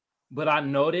shit, but I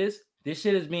noticed this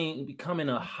shit is becoming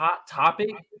a hot topic,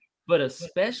 but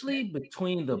especially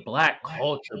between the black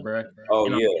culture, bro. Oh,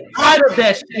 and yeah. I'm tired of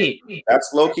that shit. That's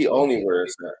low-key only where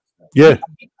it's at. Yeah.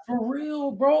 For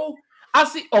real, bro. I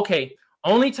see. Okay.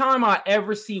 Only time I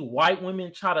ever see white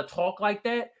women try to talk like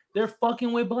that, they're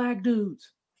fucking with black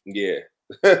dudes. Yeah.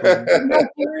 No,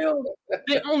 for real.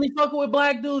 They only fucking with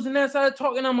black dudes, and that's how they're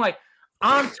talking. I'm like,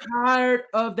 I'm tired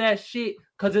of that shit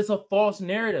because it's a false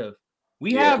narrative.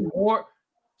 We have more,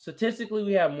 statistically,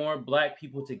 we have more black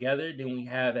people together than we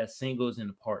have as singles in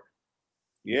the park.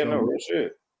 Yeah, no, real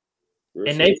shit.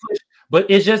 And they push, but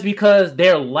it's just because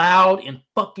they're loud and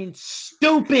fucking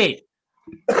stupid.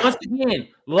 Once again,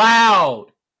 loud.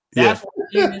 That's what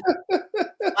it is.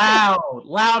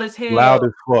 Loud as hell. Loud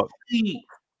as fuck.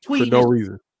 Tweet for no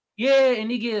reason. Yeah, and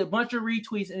they get a bunch of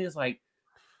retweets, and it's like,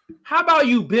 how about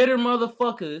you bitter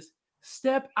motherfuckers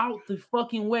step out the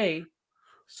fucking way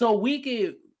so we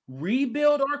can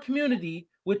rebuild our community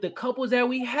with the couples that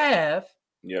we have.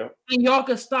 Yeah. And y'all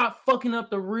can stop fucking up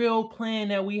the real plan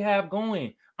that we have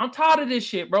going. I'm tired of this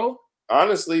shit, bro.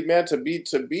 honestly, man, to be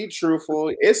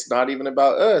truthful, it's not even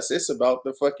about us. It's about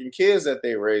the fucking kids that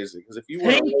they raise. Because if you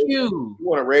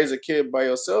want to raise a kid by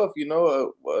yourself,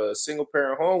 a single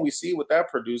parent home, we see what that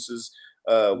produces.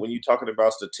 When you're talking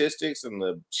about statistics and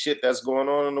the shit that's going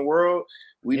on in the world,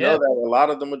 we know that a lot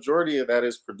of the majority of that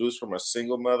is produced from a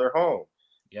single mother home.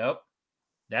 Yep.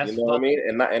 That's what I mean?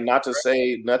 And not to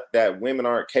say that women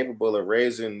aren't capable of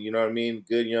raising,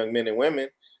 good young men and women,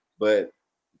 but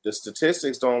the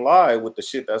statistics don't lie with the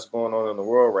shit that's going on in the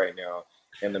world right now.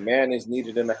 And the man is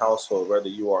needed in the household, whether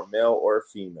you are male or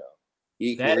female.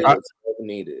 Equally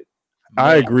needed.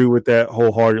 I agree with that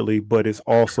wholeheartedly, but it's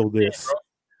also this.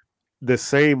 The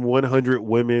same 100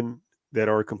 women that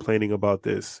are complaining about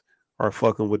this are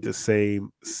fucking with the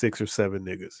same 6 or 7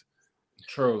 niggas.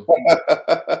 True.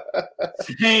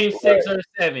 Same 6 or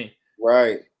 7.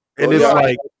 Right. And it's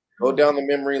like, go down the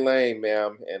memory lane,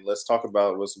 ma'am, and let's talk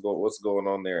about what's going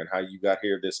on there and how you got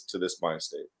here to this mind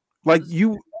state.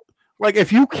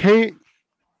 If you can't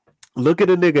look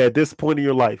at a nigga at this point in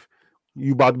your life,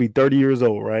 you about to be 30 years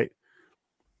old, right?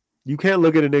 You can't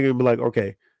look at a nigga and be like,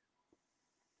 okay,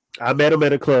 I met him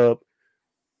at a club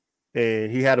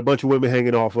and he had a bunch of women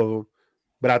hanging off of him,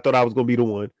 but I thought I was going to be the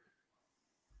one.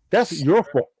 That's your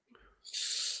fault.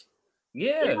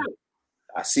 Yeah.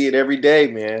 I see it every day,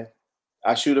 man.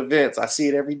 I shoot events. I see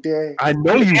it every day. I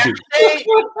know you do.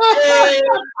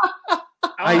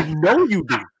 I know you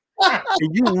do.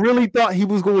 And you really thought he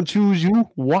was going to choose you?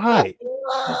 Why?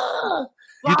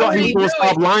 You thought he was going to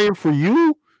stop lying for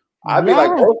you? I'd be like,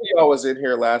 both of y'all was in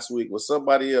here last week with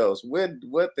somebody else.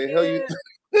 What the hell you?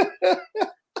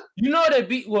 You know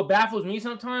what baffles me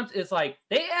sometimes? It's like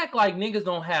they act like niggas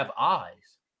don't have eyes.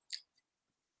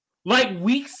 Like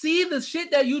we see the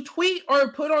shit that you tweet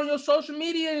or put on your social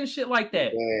media and shit like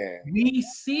that. Man. We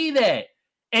see that,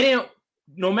 and then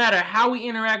no matter how we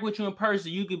interact with you in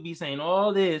person, you could be saying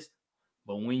all this,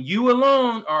 but when you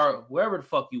alone or whoever the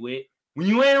fuck you with, when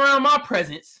you ain't around my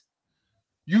presence,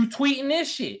 you tweeting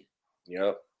this shit.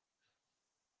 Yep.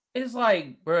 It's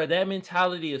like, bro, that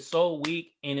mentality is so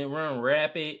weak and it run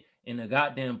rapid in the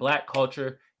goddamn black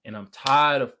culture. And I'm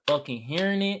tired of fucking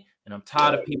hearing it. And I'm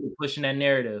tired of people pushing that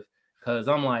narrative. Cause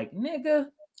I'm like, nigga.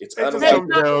 It comes down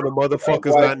to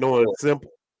motherfuckers not knowing simple.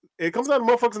 It comes down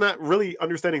to motherfuckers not really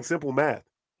understanding simple math.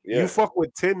 Yeah. You fuck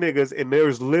with 10 niggas and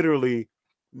there's literally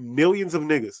millions of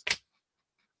niggas.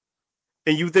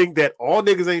 And you think that all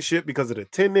niggas ain't shit because of the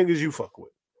 10 niggas you fuck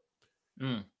with.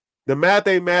 The math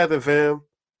ain't mathing, fam.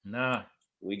 Nah.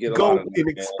 We get go and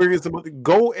experience something.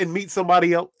 Go and meet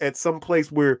somebody else at some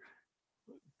place where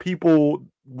people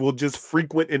will just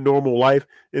frequent in normal life,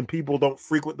 and people don't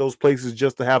frequent those places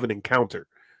just to have an encounter.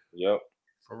 Yep.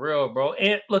 For real, bro.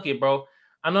 And look it, bro.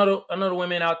 I know the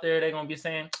women out there, they're gonna be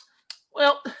saying,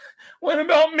 well, what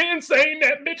about men saying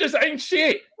that bitches ain't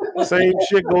shit? Same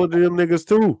shit going to them niggas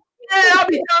too. Yeah, I'll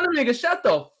be telling them niggas, shut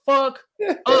the fuck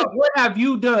up. What have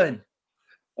you done?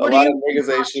 A lot of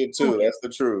niggas ain't shit too. That's the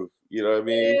truth. You know what I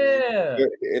mean? Yeah.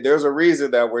 There's a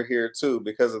reason that we're here too,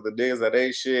 because of the niggas that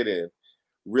ain't shit and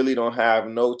really don't have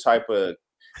no type of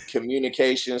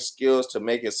communication skills to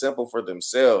make it simple for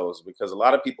themselves. Because a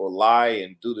lot of people lie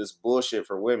and do this bullshit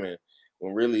for women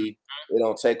when really they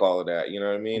don't take all of that. You know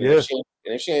what I mean? Yeah.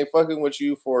 And if she ain't fucking with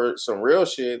you for some real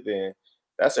shit, then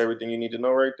that's everything you need to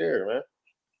know right there, man.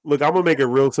 Look, I'm gonna make it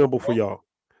real simple for y'all.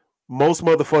 Most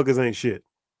motherfuckers ain't shit.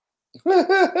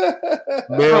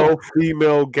 Male,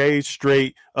 female, gay,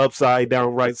 straight, upside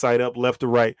down, right side up, left to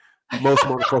right. Most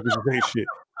motherfuckers ain't shit.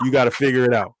 You got to figure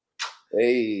it out.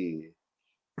 Hey.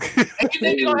 And you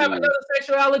think you don't have another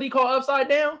sexuality called upside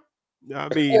down?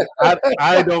 I mean,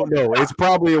 I don't know. It's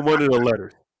probably in one of the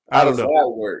letters. I don't know. How does that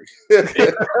work?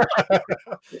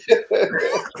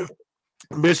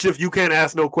 Mischif, you can't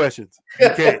ask no questions. You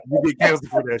can't. You get canceled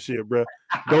for that shit, bro.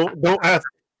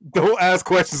 Don't ask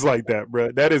questions like that,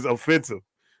 bro. That is offensive.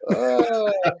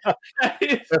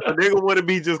 If a nigga want to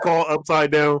be just called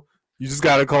upside down, you just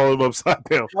got to call him upside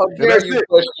down. How dare you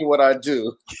question what I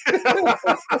do?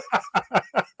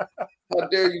 How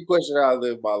dare you question how I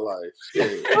live my life?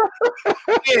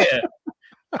 Yeah.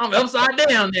 I'm upside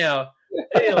down now.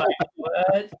 Hey, like,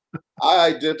 what? I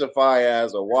identify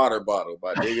as a water bottle,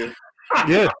 my nigga.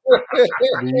 Yeah.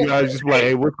 You guys just like,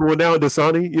 hey, what's going down,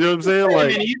 Dasani? You know what I'm saying?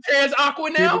 Like, you trans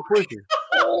aqua now?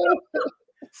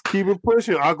 Keep it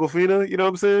pushing, Aquafina. You know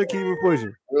what I'm saying? Keep it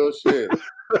pushing. Real shit.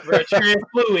 Trans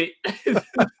fluid.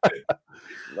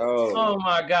 No. Oh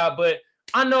my God. But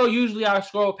I know usually I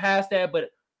scroll past that, but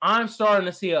I'm starting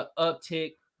to see an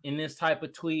uptick in this type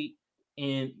of tweet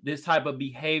and this type of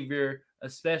behavior,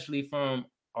 especially from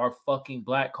our fucking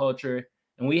black culture.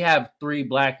 And we have 3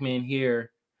 black men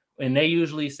here. and they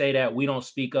usually say that we don't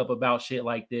speak up about shit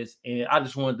like this. And I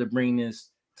just wanted to bring this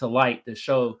to light to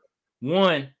show,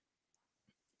 one,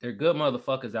 they're good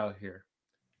motherfuckers out here.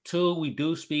 Two, we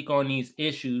do speak on these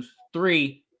issues.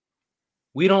 Three,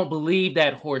 we don't believe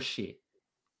that horse shit.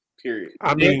 Period.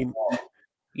 I mean,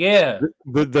 yeah.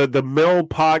 The male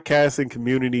podcasting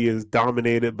community is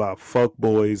dominated by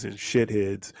fuckboys and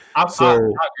shitheads. I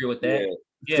agree with that.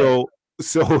 Yeah.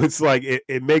 So it's like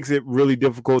it makes it really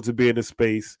difficult to be in a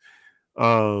space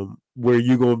where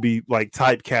you're gonna be like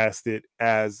typecasted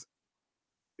as.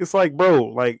 It's like, bro,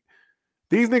 like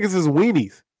these niggas is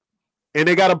weenies, and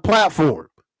they got a platform.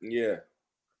 Yeah,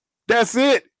 that's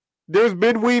it. There's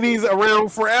been weenies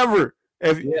around forever.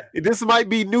 This might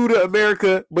be new to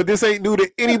America, but this ain't new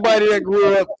to anybody that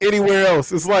grew up anywhere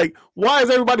else. It's like, why is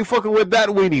everybody fucking with that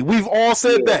weenie? We've all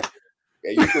said that.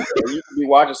 Yeah, you could be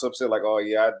watching some shit like, oh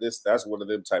yeah, that's one of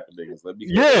them type of niggas.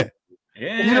 Yeah.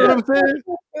 You know what I'm saying?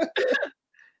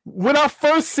 When I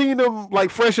first seen them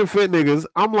like fresh and fit niggas,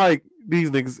 I'm like,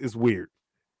 these niggas is weird.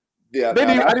 Yeah, I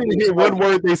didn't hear one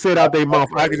word they said out their mouth.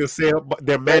 I could just say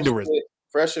their mannerisms.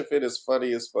 Fresh and Fit is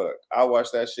funny as fuck. I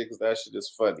watch that shit because that shit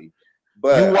is funny.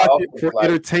 But you watch it for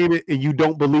entertainment and you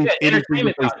don't believe anything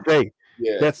that they say.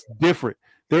 Yeah. That's different.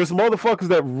 There's motherfuckers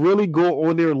that really go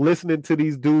on there listening to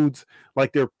these dudes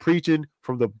like they're preaching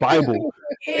from the Bible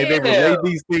and they relay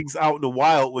these things out in the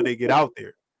wild when they get out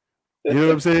there. You know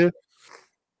what I'm saying?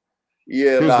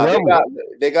 Yeah,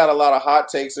 they got a lot of hot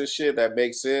takes and shit that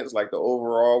makes sense. Like the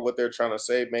overall what they're trying to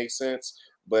say makes sense,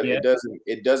 but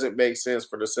it doesn't make sense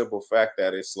for the simple fact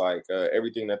that it's like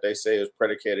everything that they say is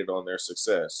predicated on their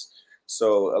success.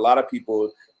 So a lot of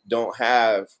people don't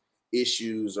have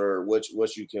issues or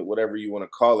whatever you want to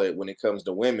call it when it comes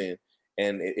to women.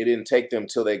 And it didn't take them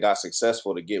till they got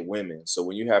successful to get women. So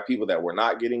when you have people that were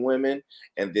not getting women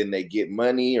and then they get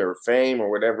money or fame or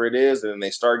whatever it is, and then they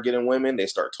start getting women, they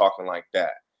start talking like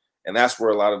that. And that's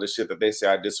where a lot of the shit that they say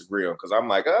I disagree on. Because I'm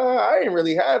like, I ain't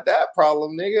really had that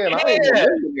problem, nigga. And I ain't a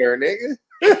millionaire, nigga.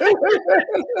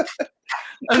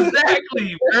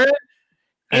 Exactly, bro.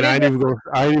 And I ain't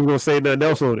even gonna say nothing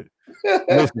else on it.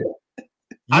 Listen,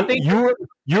 I think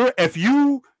if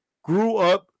you grew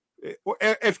up,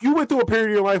 if you went through a period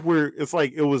of your life where it's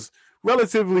like it was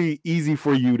relatively easy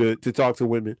for you to talk to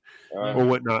women or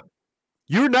whatnot,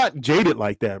 you're not jaded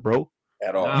like that, bro.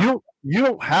 At all. You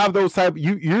don't have those type.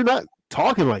 You're not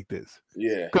talking like this.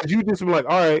 Yeah. Because you just be like,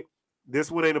 all right,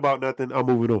 this one ain't about nothing. I'm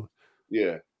moving on.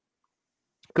 Yeah.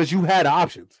 Because you had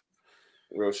options.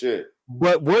 Real shit.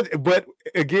 But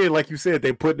again, like you said,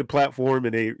 they put the platform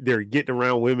and they're getting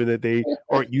around women that they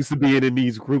aren't used to being in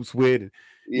these groups with, and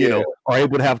you know, are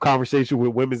able to have conversation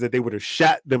with women that they would have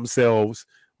shot themselves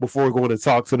before going to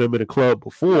talk to them in a club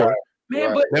before. Right.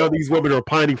 Man, but now these women are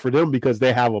pining for them because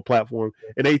they have a platform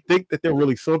and they think that they're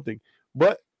really something.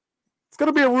 But it's going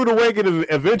to be a rude awakening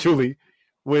eventually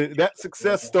when that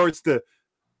success starts to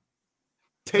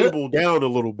table down a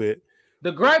little bit.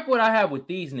 The gripe what I have with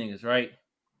these niggas, right,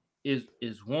 is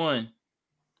one,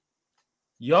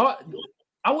 y'all,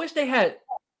 I wish they had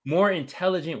more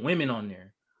intelligent women on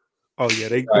there. Oh yeah,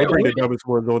 they bring the dumbest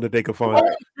ones on that they can find.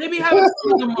 They be having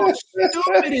some of the most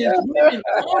stupidest women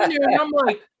on there, and I'm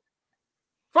like,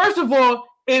 first of all,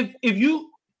 if you,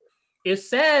 it's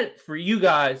sad for you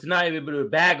guys to not be able to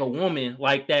bag a woman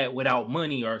like that without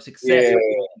money or success.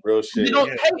 Yeah, real shit. They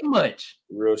don't take much.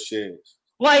 Real shit.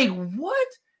 Like what?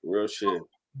 Real shit.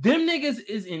 Them niggas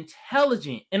is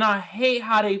intelligent, and I hate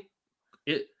how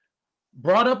it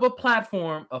brought up a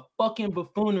platform of fucking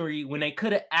buffoonery when they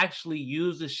could have actually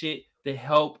used the shit to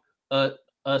help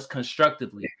us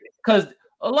constructively. Because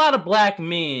a lot of black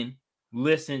men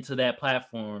listen to that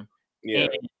platform and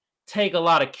take a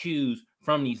lot of cues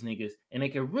from these niggas, and they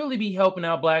could really be helping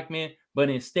out black men, but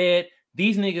instead,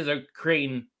 these niggas are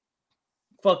creating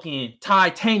fucking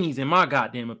titanies, in my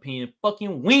goddamn opinion,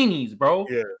 fucking weenies, bro.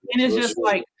 Yeah, and it's just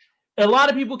like a lot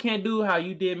of people can't do how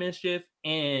you did, Mischif,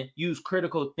 and use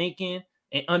critical thinking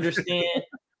and understand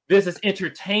this is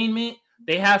entertainment.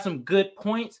 They have some good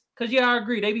points, because I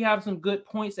agree, they be having some good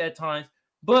points at times,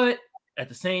 but at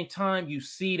the same time, you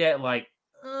see that like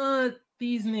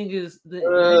these niggas they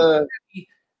be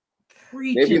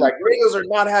preaching. They be like, niggas are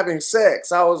not having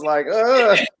sex. I was like,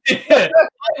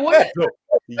 what?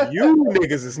 You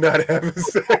niggas is not having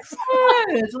sex.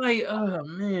 It's like, oh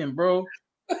man, bro.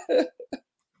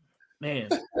 Man.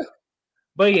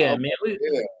 But yeah, man.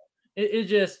 It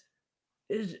just,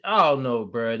 I don't know,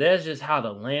 bro. That's just how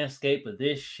the landscape of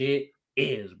this shit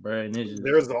is, bro. And it's just,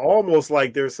 there's almost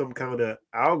like there's some kind of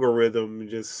algorithm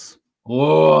just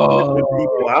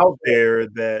people out there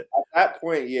that at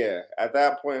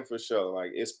that point for sure,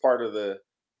 like it's part of the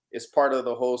it's part of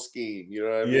the whole scheme. You know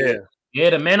what I mean? Yeah,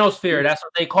 the manosphere. That's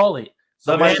what they call it.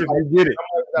 Somebody's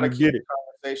got to keep the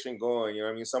conversation going. You know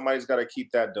what I mean? Somebody's got to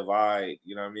keep that divide.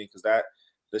 You know what I mean? Because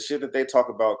the shit that they talk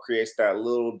about creates that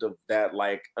little that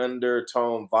like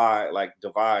undertone vibe, like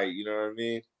divide. You know what I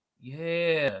mean?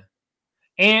 Yeah.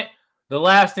 And the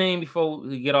last thing before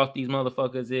we get off these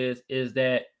motherfuckers is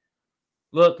that,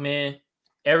 look, man,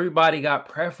 everybody got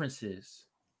preferences.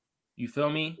 You feel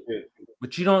me? Yeah.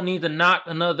 But you don't need to knock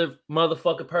another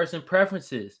motherfucking person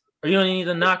preferences. Or you don't need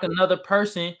to knock another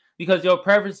person because of your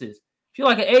preferences. If you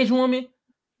like an Asian woman,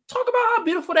 talk about how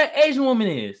beautiful that Asian woman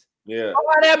is. Yeah. Talk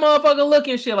about that motherfucker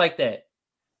looking shit like that.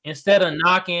 Instead of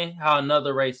knocking how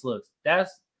another race looks. That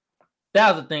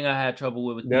was the thing I had trouble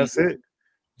with. That's it.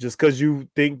 Just because you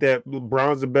think that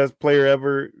LeBron's the best player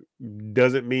ever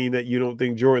doesn't mean that you don't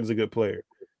think Jordan's a good player.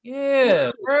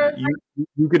 Yeah, bro.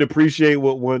 You can appreciate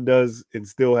what one does and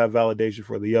still have validation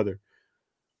for the other.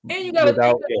 And you gotta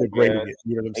without degrading it.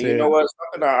 You know what I'm saying? You know what?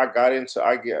 Something I got into.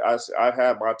 I've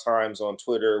had my times on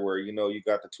Twitter where you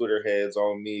got the Twitter heads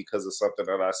on me because of something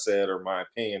that I said or my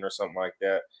opinion or something like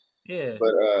that. Yeah.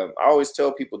 But I always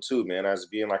tell people too, man, as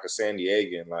being like a San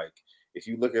Diegan, like if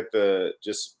you look at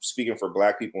just speaking for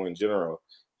Black people in general,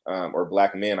 or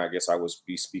Black men, I guess I would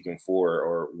be speaking for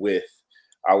or with.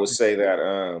 I would say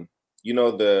that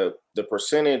the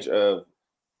percentage of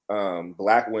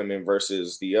Black women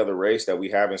versus the other race that we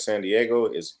have in San Diego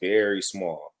is very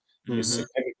small. Mm-hmm. It's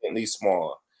significantly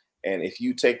small. And if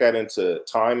you take that into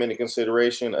time into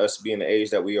consideration, us being the age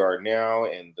that we are now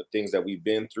and the things that we've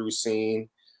been through, seeing,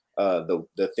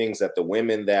 the things that the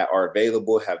women that are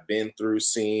available have been through,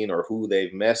 seen, or who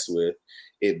they've messed with,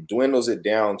 it dwindles it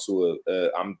down to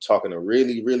I'm talking a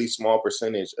really, really small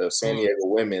percentage of San Diego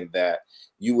women that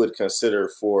you would consider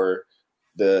for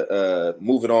the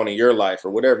moving on in your life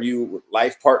or whatever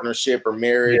life partnership or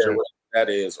marriage or whatever that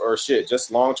is, or shit,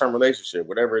 just long-term relationship,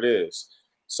 whatever it is.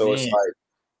 So it's like,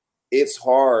 it's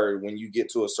hard when you get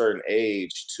to a certain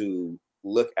age to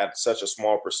look at such a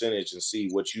small percentage and see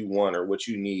what you want or what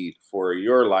you need for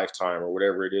your lifetime or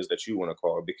whatever it is that you want to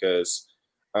call it. Because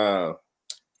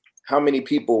how many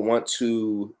people want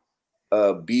to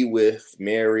be with,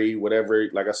 marry, whatever,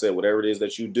 like I said, whatever it is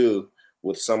that you do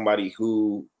with somebody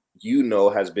who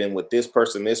has been with this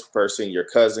person, your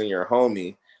cousin, your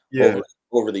homie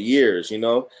over the years,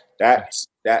 that's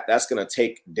going to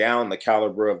take down the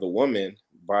caliber of the woman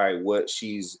by what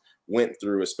she's went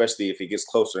through, especially if it gets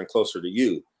closer and closer to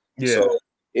you. Yeah. So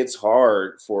it's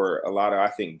hard for a lot of, I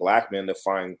think, Black men to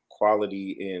find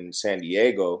quality in San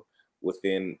Diego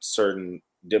within certain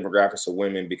demographics of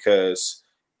women because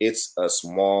it's a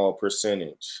small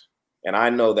percentage. And I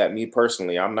know that me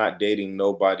personally, I'm not dating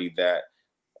nobody that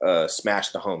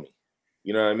smashed the homie.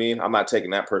 You know what I mean? I'm not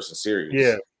taking that person serious.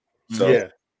 Yeah. So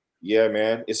yeah,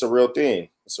 man, it's a real thing.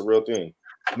 It's a real thing.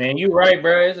 Man, you right,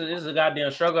 bro. This is a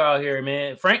goddamn struggle out here,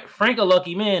 man. Frank a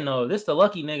lucky man, though. This the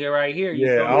lucky nigga right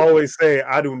here. I always say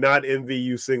I do not envy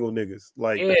you single niggas,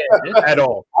 like at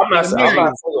all. I'm not single.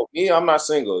 I'm not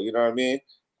single. You know what I mean?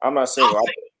 I'm not single.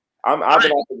 I've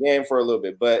been out the game for a little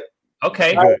bit, but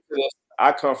okay.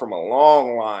 I come from a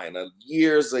long line of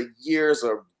years of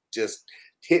just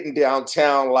hitting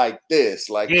downtown like this,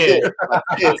 like this,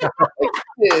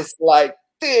 like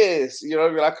this. You know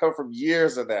what I mean? I come from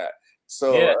years of that.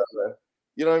 So,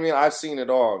 you know what I mean? I've seen it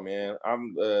all, man.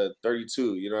 I'm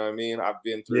 32. You know what I mean? I've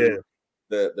been through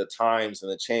the times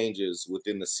and the changes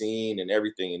within the scene and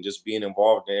everything, and just being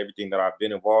involved in everything that I've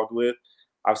been involved with.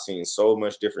 I've seen so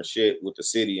much different shit with the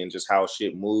city and just how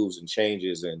shit moves and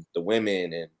changes, and the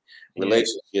women and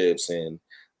relationships and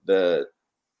the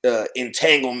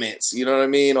entanglements. You know what I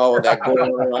mean? All of that going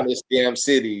on around this damn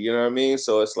city. You know what I mean?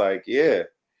 So it's like,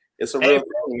 it's a real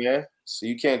thing, man. So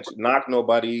you can't knock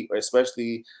nobody,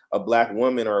 especially a Black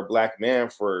woman or a Black man,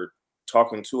 for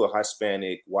talking to a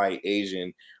Hispanic, white,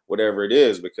 Asian, whatever it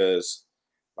is, because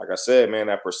like I said, man,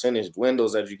 that percentage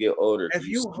dwindles as you get older. If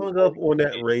you hung up on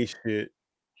that race shit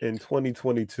in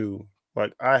 2022,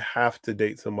 like, I have to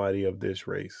date somebody of this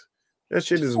race. That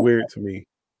shit is weird to me.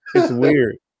 It's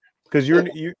weird because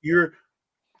you're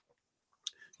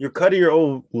cutting your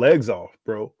own legs off,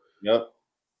 bro. Yep.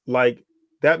 Like,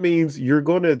 that means you're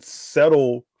going to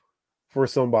settle for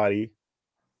somebody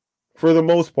for the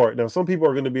most part. Now, some people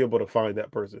are going to be able to find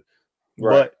that person,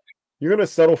 but you're going to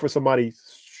settle for somebody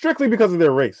strictly because of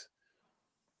their race.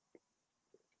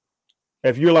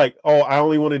 If you're like, oh, I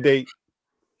only want to date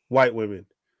white women,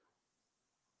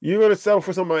 you're going to settle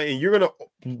for somebody and you're going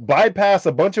to bypass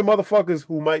a bunch of motherfuckers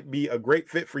who might be a great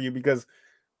fit for you, because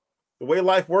the way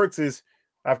life works is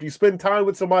after you spend time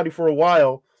with somebody for a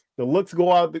while, The looks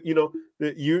go out. You know,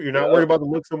 you're not worried about the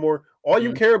looks no more. All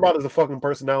you care about is the fucking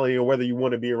personality and whether you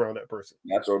want to be around that person.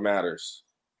 That's what matters.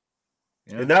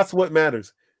 And that's what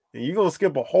matters. And you're gonna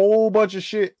skip a whole bunch of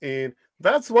shit, and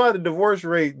that's why the divorce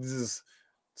rate is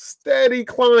steady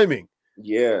climbing.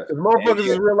 Yeah, because motherfuckers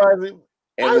is realizing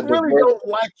I really don't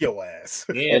like your ass.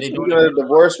 Yeah, they do the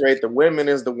divorce rate. The women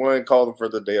is the one calling for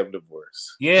the damn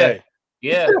divorce. Yeah,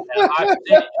 yeah,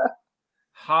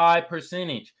 high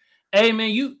percentage. Hey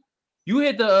man, you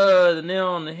hit the nail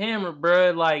on the hammer,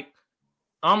 bro. Like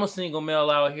I'm a single male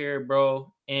out here,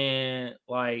 bro, and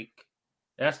like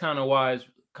that's kind of why it's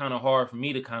kind of hard for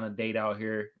me to kind of date out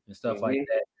here and stuff like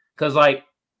that. Because like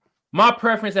my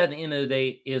preference at the end of the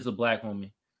day is a black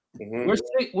woman. We're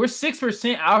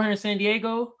 6% out here in San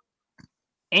Diego,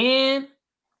 and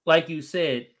like you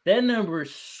said, that number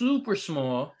is super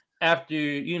small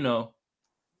after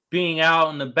being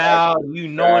out and about,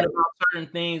 knowing about certain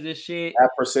things and shit. That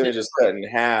percentage is cut in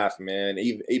half, man.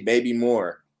 Even maybe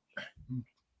more.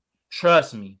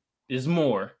 Trust me, it's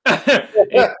more,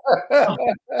 bruh.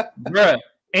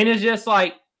 And it's just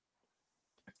like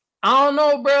I don't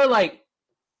know, bro. Like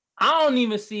I don't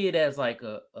even see it as like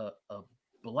a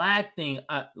black thing.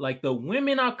 Like the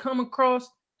women I come across,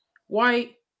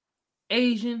 white,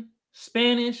 Asian,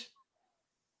 Spanish,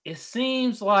 it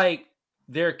seems like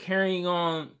they're carrying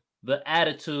on the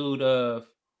attitude of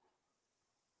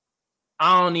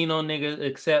I don't need no nigga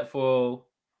except for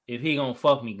if he gonna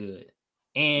fuck me good,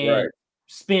 and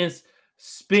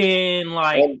spend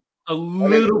like a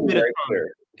little bit of time.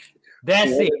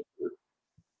 That's it.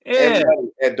 Yeah,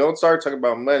 and don't start talking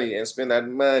about money and spend that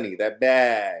money, that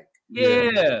bag.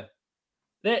 Yeah,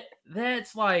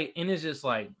 that's like, and it's just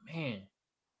like, man,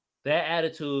 that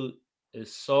attitude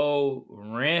is so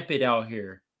rampant out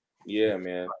here. Yeah,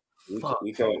 man.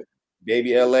 We come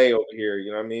baby LA over here,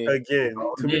 you know what I mean? Again,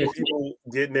 too many people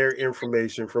getting their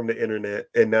information from the internet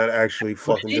and not actually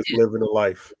fucking just living a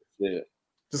life. Yeah.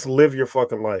 Just live your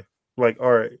fucking life. Like,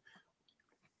 all right,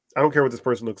 I don't care what this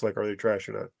person looks like, are they trash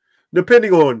or not?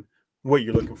 Depending on what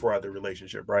you're looking for out of the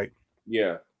relationship, right?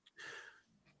 Yeah.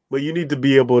 But you need to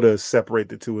be able to separate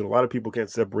the two. And a lot of people can't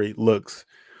separate looks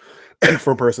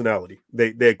from personality.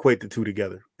 They equate the two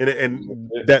together.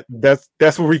 And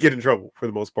that's where we get in trouble for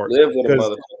the most part. Live with a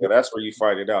motherfucker. That's where you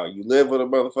find it out. You live with a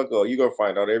motherfucker, you're gonna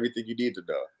find out everything you need to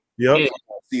know. Yep. You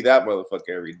see that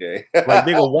motherfucker every day. Like,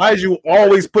 nigga, why is you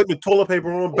always putting the toilet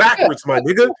paper on backwards, my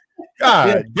nigga?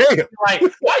 God damn. Like,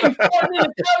 why you pouring in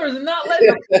the covers and not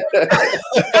letting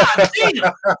God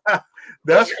damn.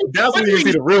 That's when you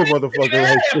see the real motherfucker.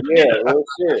 Yeah, real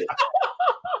shit.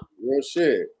 Real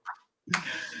shit.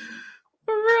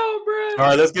 For real, bro. All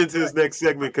right, let's get into this next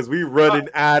segment because we're running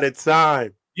out of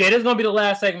time. Yeah, this is gonna be the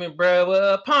last segment,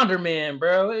 bro. Ponder man,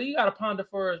 bro. You gotta ponder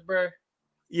for us, bro.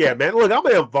 Yeah, man. Look, I'm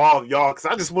gonna involve y'all because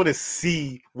I just want to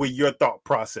see what your thought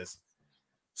process.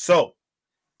 So,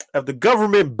 if the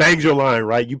government bangs your line,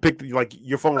 right? You pick like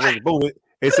your phone ring, boom,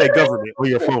 it say government on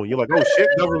your phone. You're like, oh shit,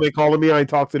 government calling me. I ain't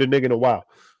talked to the nigga in a while.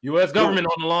 U.S. government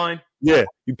on the line. Yeah,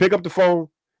 you pick up the phone.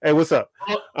 Hey, what's up?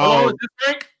 Hello, is this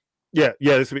Frank? Yeah,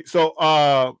 this would be. So,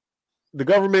 the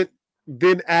government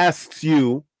then asks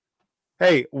you,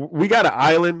 hey, we got an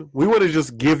island. We want to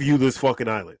just give you this fucking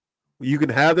island. You can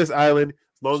have this island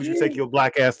as long as you take your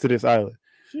black ass to this island.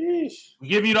 Sheesh. We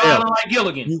give you the island like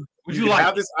Gilligan. Would you like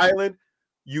have this island?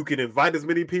 You can invite as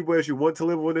many people as you want to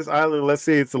live on this island. Let's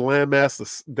say it's a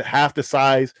landmass half the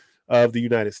size of the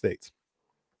United States.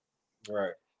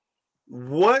 Right.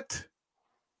 What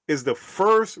is the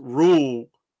first rule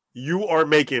you are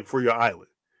making for your island?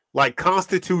 Like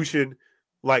Constitution,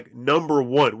 like number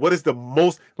one. What is the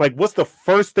most, like, what's the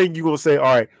first thing you're going to say? All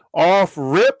right, off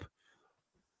rip,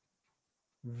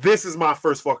 this is my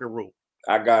first fucking rule.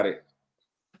 I got it.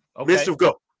 Okay. Mischif,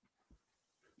 go.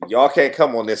 Y'all can't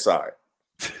come on this side.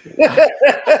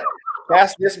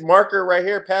 Past this marker right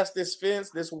here, past this fence,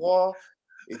 this wall.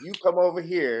 If you come over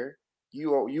here, you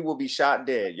will be shot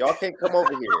dead. Y'all can't come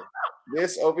over here.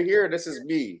 This over here, this is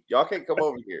me. Y'all can't come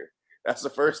over here. That's the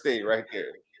first thing right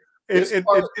there. This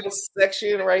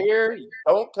section right here,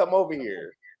 don't come over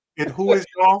here. And who is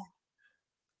y'all?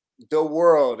 The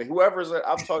world. Whoever's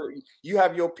I'm talking, you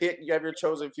have your pick, you have your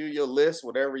chosen few, your list,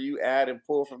 whatever you add and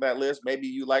pull from that list. Maybe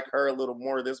you like her a little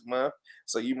more this month,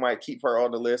 so you might keep her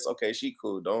on the list. Okay, she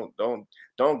cool.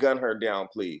 Don't gun her down,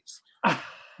 please.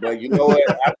 But you know what?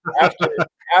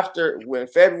 After when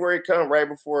February come, right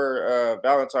before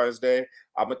Valentine's Day,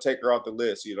 I'm gonna take her off the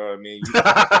list. You know what I mean? You know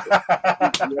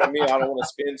what I mean? I don't want to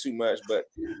spend too much, but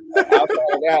outside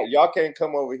of that, y'all can't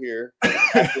come over here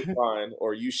at this time,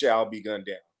 or you shall be gunned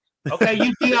down. Okay,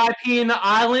 you VIP in the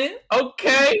island.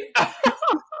 Okay.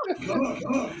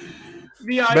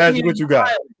 Magic, what you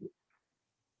got?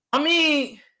 I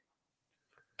mean,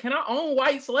 can I own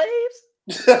white slaves?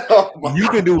 You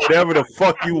can do whatever the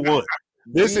fuck you want.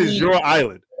 This is your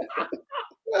island.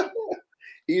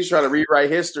 He's trying to rewrite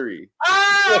history.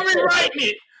 I'm rewriting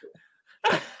it.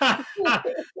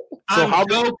 I'm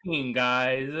joking,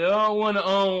 guys. I don't want to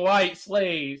own white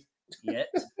slaves yet.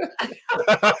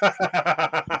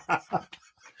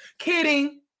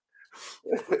 Kidding.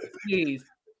 Please.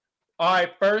 All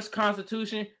right, first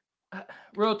Constitution.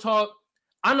 Real talk.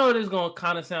 I know this is going to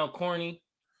kind of sound corny,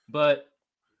 but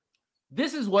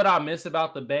this is what I miss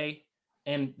about the Bay.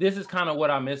 And this is kind of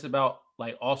what I miss about,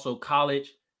 like, also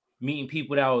college, meeting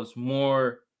people that was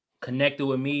more connected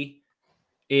with me,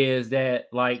 is that,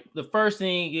 like, the first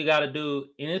thing you got to do,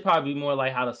 and it's probably more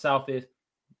like how the South is,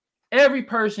 every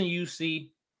person you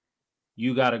see,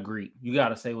 you got to greet. You got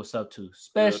to say what's up to,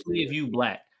 especially if you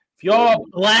black. If y'all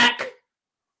black,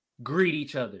 greet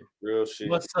each other. Real shit.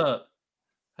 What's up?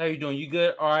 How you doing? You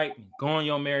good? All right. Go on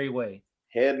your merry way.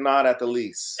 Head nod at the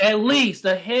least. At least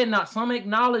a head nod, some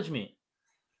acknowledgement.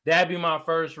 That'd be my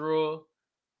first rule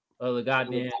of the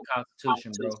goddamn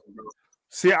Constitution, bro.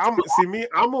 I'm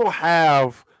gonna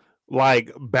have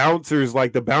like bouncers,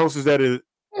 like the bouncers that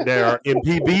are in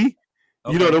PB. Okay.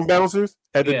 You know them bouncers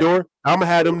at the door. I'm gonna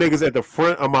have them niggas at the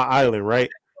front of my island, right?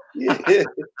 Yeah.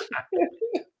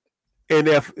 And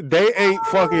if they ain't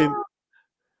fucking,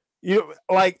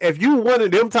 like if you one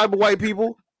of them type of white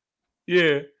people,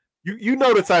 yeah, you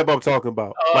know the type I'm talking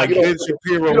about, like Ben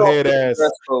Shapiro head ass,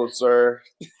 code, sir.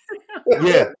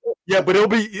 yeah, but it'll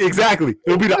be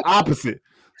the opposite.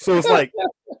 So it's like,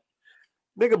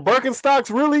 nigga,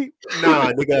 Birkenstocks, really?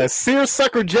 Nah, nigga, a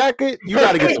seersucker jacket? You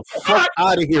gotta get the fuck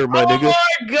out of here, my nigga.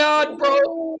 Oh my God,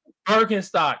 bro.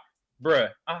 Birkenstock.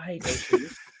 Bruh, I hate that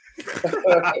shit.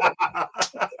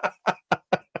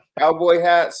 Cowboy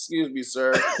hats, excuse me,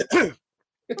 sir.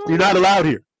 You're not allowed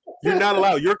here. You're not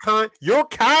allowed. Your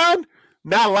kind,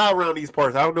 not allowed around these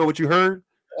parts. I don't know what you heard,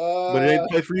 but it ain't the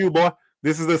place for you, boy.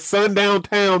 This is a sundown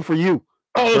town for you.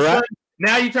 Oh, right?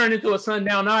 Now you turn into a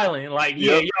sundown island. Like,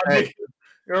 y'all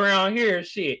around here,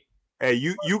 shit. Hey,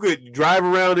 you could drive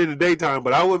around in the daytime,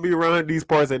 but I wouldn't be around these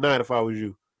parts at night if I was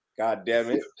you. God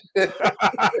damn it.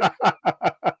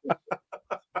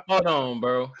 Hold on,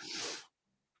 bro.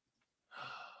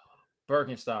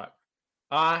 Birkenstock.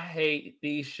 I hate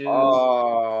these shoes with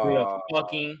a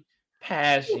fucking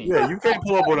passion. Yeah, you can't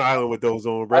pull up on the island with those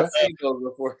on, bro. I've seen those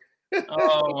before.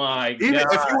 Oh my God. Even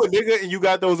if you a nigga and you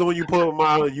got those on, you pull up on my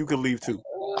island, you can leave too.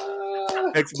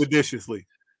 Expeditiously.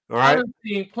 All right. I've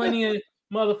seen plenty of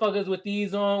motherfuckers with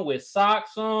these on, with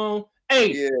socks on.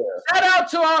 Hey, shout out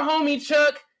to our homie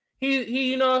Chuck.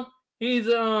 He he's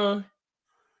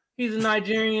a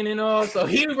Nigerian and all, so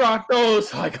he rocked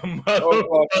those like a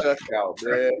motherfucker. Chuck out,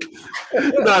 man.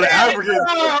 No, the Africans,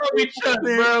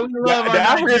 the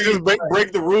Africans just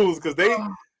break the rules because they,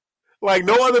 like,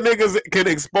 no other niggas can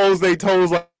expose their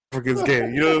toes like Africans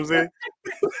can. You know what I'm saying?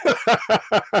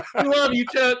 I love you,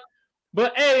 Chuck.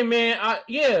 But hey, man,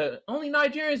 only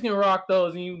Nigerians can rock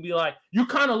those, and you be like, you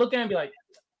kind of look at it and be like,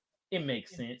 it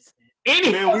makes sense.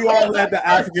 Man, we all had the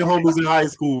African homies in high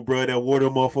school, bro, that wore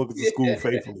them motherfuckers to school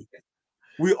faithfully.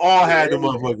 We all had them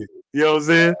motherfuckers. You know what I'm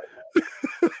saying?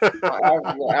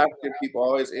 African people are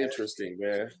always interesting,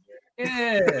 man.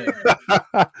 Yeah.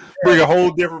 Bring a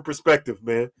whole different perspective,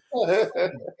 man.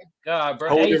 God,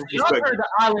 bro. Hey, so y'all turned the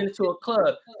island into a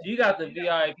club. So you got the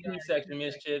VIP section,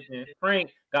 Mischif, and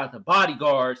Frank got the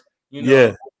bodyguards. You know?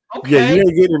 Yeah. Okay. Yeah, you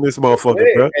ain't getting this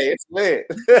motherfucker, bro. Hey, it's lit.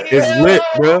 It's lit,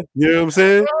 bro. You know what I'm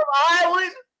saying?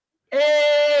 Island.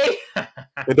 Hey.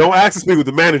 And don't ask to speak with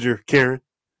the manager, Karen.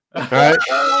 All right.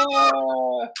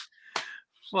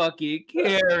 Fucking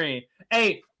Karen.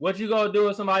 Hey, what you gonna do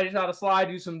if somebody try to slide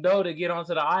you some dough to get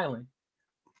onto the island?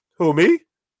 Who, me?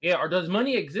 Yeah, or does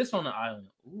money exist on the island?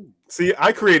 Ooh. See,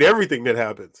 I create everything that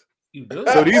happens. You do?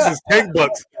 So these is tank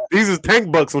bucks. These is tank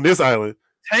bucks on this island.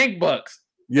 Tank bucks.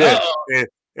 Yeah.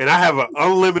 And I have an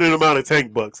unlimited amount of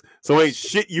tank bucks. So ain't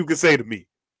shit you can say to me.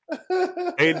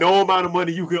 Ain't no amount of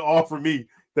money you can offer me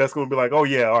that's gonna be like, oh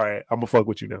yeah, all right, I'm gonna fuck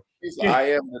with you now.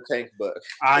 I am the tank buck.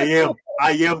 I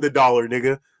am the dollar,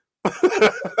 nigga. I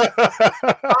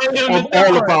am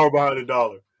all the power behind the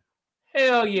dollar.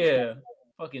 Hell yeah.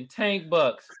 Fucking tank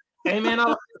bucks. Hey man,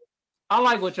 I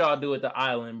like what y'all do at the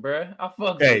island, bro. I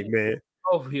fuck hey man.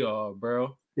 Over y'all,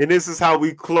 bro. And this is how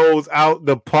we close out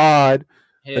the pod.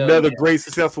 Hell another yeah. great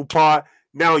successful pod.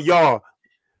 Now, y'all,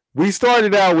 we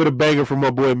started out with a banger from my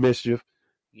boy Mischif.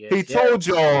 Yes, he told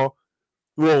y'all,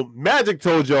 well, Magic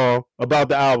told y'all about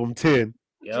the album 10.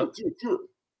 Yep.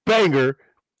 Banger.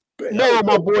 Now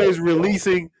my boy is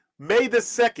releasing May the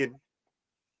 2nd.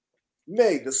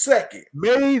 May the 2nd.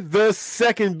 May the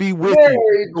 2nd be with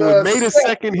you. When May the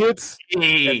 2nd hits,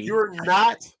 if you're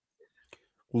not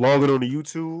logging on to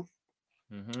YouTube,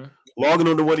 logging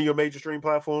on to one of your major stream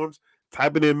platforms,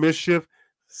 typing in Mischif,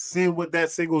 seeing what that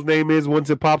single's name is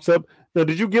once it pops up. Now,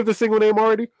 did you give the single name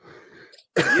already?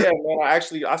 Yeah, man. I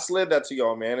slid that to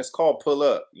y'all, man. It's called Pull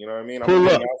Up. You know what I mean? I'm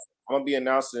gonna be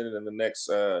announcing it in the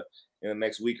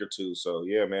next week or two. So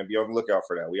yeah, man, be on the lookout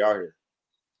for that. We out here.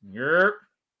 Yep.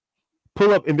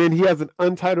 Pull Up, and then he has an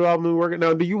untitled album working.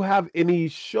 Now, do you have any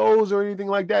shows or anything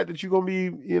like that you're gonna be,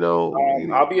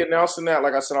 I'll be announcing that.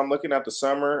 Like I said, I'm looking at the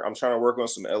summer. I'm trying to work on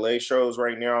some LA shows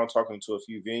right now. I'm talking to a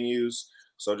few venues.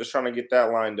 So just trying to get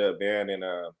that lined up, man. And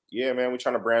yeah, man, we're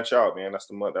trying to branch out, man. That's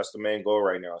the main goal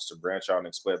right now, is to branch out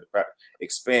and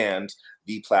expand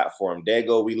the platform.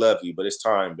 Dago, we love you, but it's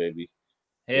time, baby.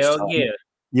 Hell yeah.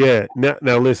 Yeah.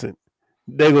 Now listen,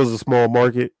 Dago's a small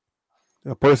market.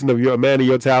 A man of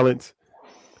your talents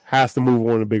has to move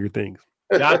on to bigger things.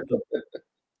 Got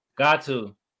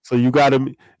to. So you gotta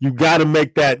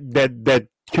make that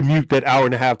commute, that hour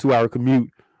and a half, 2 hour commute.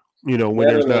 When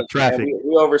there's not traffic.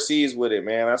 We overseas with it,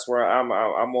 man. That's where I'm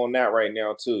on that right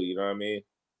now too. You know what I mean?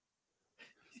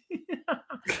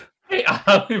 Hey,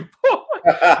 Island boy.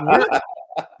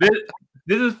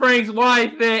 This is Frank's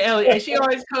wife, man, Ellie, and she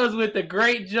always comes with the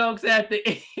great jokes at the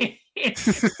end.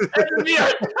 We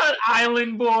are not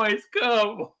Island boys.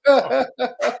 Come. I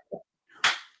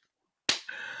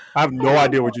have no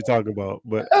idea what you're talking about,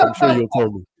 but I'm sure you'll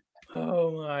tell me.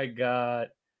 Oh my God!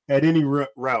 At any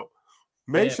route.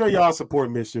 Make sure y'all support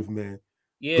Mischif, man.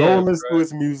 Yeah, go and listen to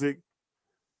his music.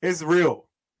 It's real.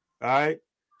 All right?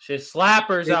 Shit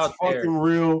slappers out there. It's fucking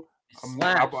real. I'm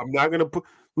not gonna put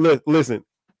listen.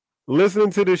 Listening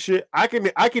to this shit, I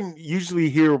can usually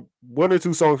hear one or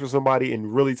two songs from somebody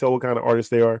and really tell what kind of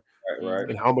artist they are. Right.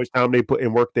 And how much time they put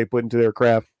and work they put into their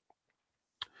craft.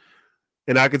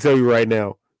 And I can tell you right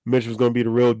now, Mischif's gonna be the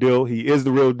real deal. He is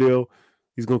the real deal.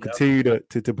 He's gonna continue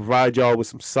to provide y'all with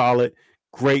some solid,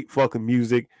 great fucking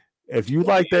music. If you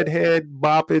like that head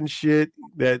bopping shit,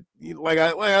 that like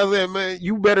I said, man,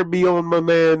 you better be on my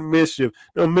man Mischif.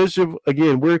 Now, Mischif,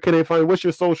 again, where can they find? What's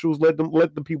your socials? Let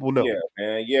the people know.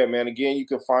 Yeah, man. Again, you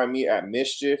can find me at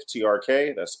Mischif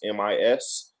TRK. That's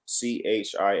MISCHIF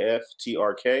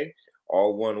TRK.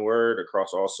 All one word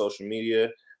across all social media.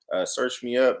 Search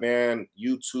me up, man.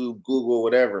 YouTube, Google,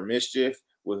 whatever. Mischif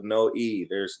with no E.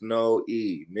 There's no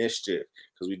E. Mischif,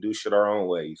 because we do shit our own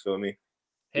way. You feel me?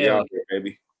 Yeah,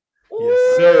 baby.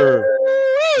 Yes, sir.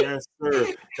 Yes,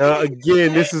 sir.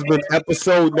 Again, this has been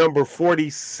episode number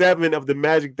 47 of the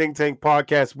Magic Think Tank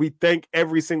podcast. We thank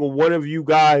every single one of you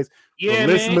guys for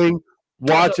listening,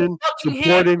 watching,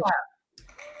 supporting.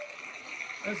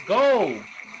 Let's go.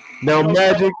 Now,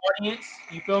 Magic, audience,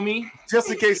 you feel me?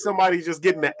 Just in case somebody's just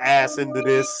getting the ass into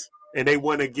this and they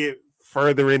want to get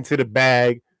further into the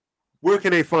bag, where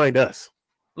can they find us?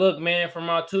 Look, man, for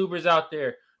my tubers out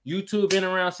there, YouTube been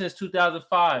around since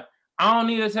 2005. I don't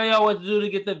need to tell y'all what to do to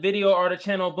get the video or the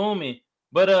channel booming.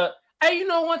 But hey,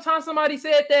 one time somebody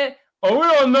said that, we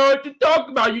don't know what to talk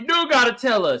about. You do gotta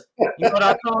tell us. You know what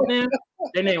I told them?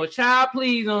 Their name was Child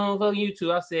Please on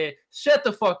YouTube. I said, shut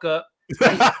the fuck up.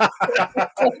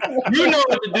 You know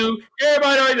what to do.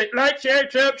 Everybody always like, share,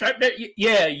 subscribe.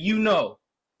 Yeah, you know.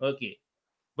 Okay.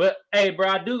 But hey, bro,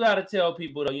 I do gotta tell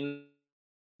people though,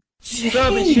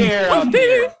 sub and share out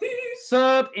there.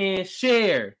 Sub and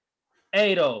share.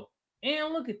 Hey though.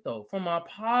 And look at though, for my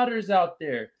potters out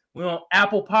there, we're on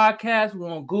Apple Podcasts,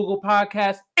 we're on Google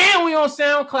Podcasts, and we're on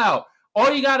SoundCloud.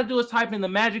 All you got to do is type in the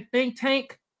Magic Think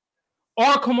Tank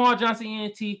or Kamal Johnson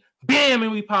ENT, bam,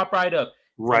 and we pop right up.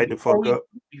 Right the fuck up.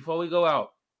 Before we go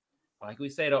out, like we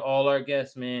say to all our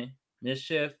guests, man,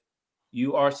 Mischif,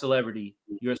 you are celebrity.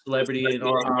 You're a celebrity in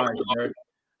our eyes, bro.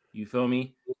 You feel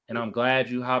me? And I'm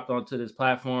glad you hopped onto this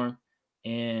platform.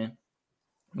 And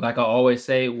like I always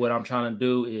say, what I'm trying to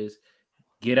do is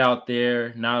get out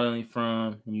there, not only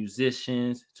from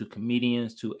musicians to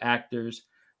comedians to actors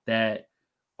that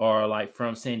are like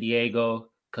from San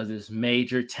Diego, because it's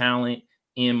major talent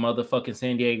in motherfucking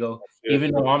San Diego.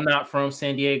 Even though I'm not from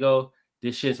San Diego,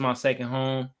 this shit's my second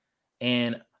home.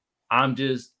 And I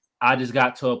just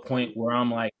got to a point where I'm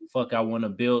like, fuck, I want to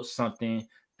build something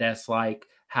that's like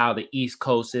how the East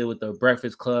Coast is with the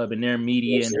Breakfast Club and their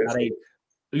media and how they,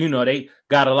 they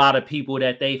got a lot of people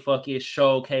that they fucking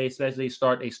showcase, especially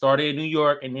they started in New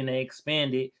York and then they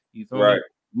expanded. You feel me?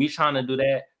 We trying to do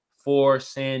that for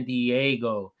San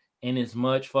Diego, and it's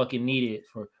much fucking needed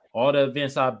for all the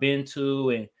events I've been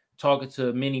to and talking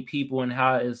to many people and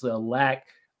how it's a lack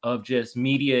of just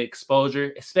media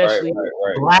exposure, especially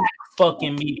Black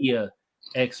fucking media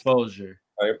exposure.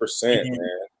 100%, man.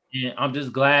 And I'm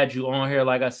just glad you on here.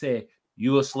 Like I said,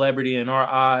 you a celebrity in our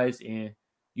eyes, and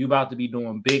you about to be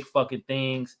doing big fucking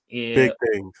things. Big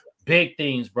things. Big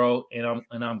things, bro. And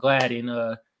I'm glad.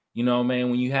 And you know, man,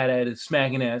 when you had that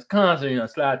smacking ass concert, you know,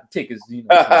 slide the tickets, you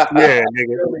know. Yeah,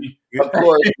 nigga. Of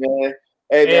course, man.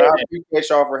 Hey, man, I appreciate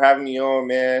y'all for having me on,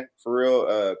 man. For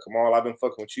real, Kamal, I've been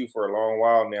fucking with you for a long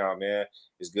while now, man.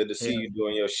 It's good to see you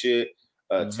doing your shit.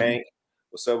 Tank,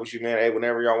 what's up with you, man? Hey,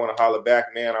 whenever y'all want to holler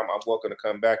back, man, I'm welcome to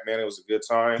come back, man. It was a good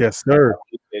time. Yes, sir. I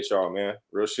appreciate y'all, man.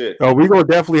 Real shit. Oh, we gonna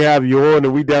definitely have you on,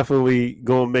 and we definitely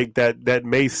gonna make that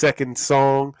May 2nd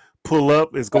song pull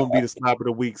up. It's gonna be the snap of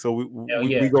the week. So we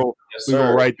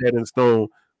gonna write that in stone.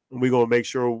 And we're gonna make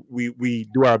sure we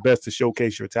do our best to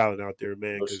showcase your talent out there,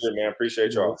 man. Sure, man.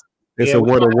 Appreciate y'all. It's a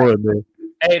 1-on-1, man.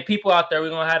 Hey, people out there, we're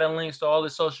gonna have the links to all the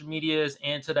social medias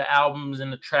and to the albums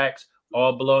and the tracks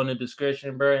all below in the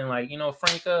description, bro. And like, you know,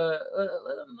 Frank, let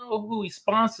them know who he's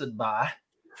sponsored by.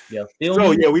 Yeah.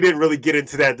 So yeah, we didn't really get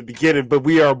into that at the beginning, but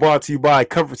we are brought to you by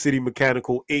Comfort City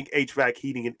Mechanical Inc., HVAC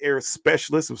heating and air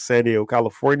specialist of San Diego,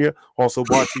 California. Also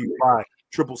brought to you by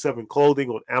 777 Clothing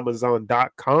on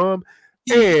Amazon.com.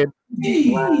 And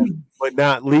last but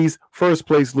not least, First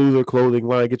Place Loser Clothing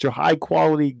Line. Get your high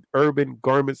quality urban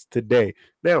garments today.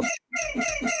 Now,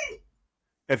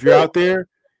 if you're out there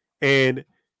and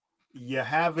you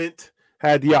haven't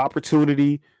had the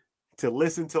opportunity to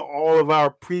listen to all of our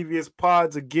previous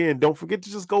pods again, don't forget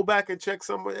to just go back and check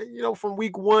some, you know, from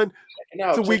week 1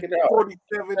 to week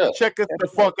 47. Check us the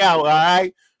fuck out, all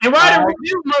right? And write a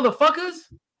review,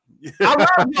 motherfuckers. I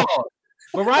love y'all.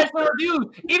 But write some reviews.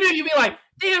 Even if you be like,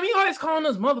 damn, you always calling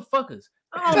us motherfuckers.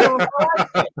 I don't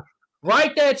know.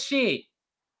 Write that shit.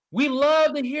 We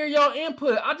love to hear y'all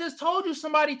input. I just told you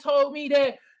somebody told me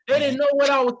that they didn't know what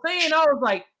I was saying. I was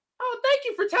like, oh, thank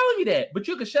you for telling me that. But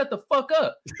you can shut the fuck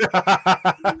up.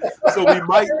 So we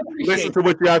might listen to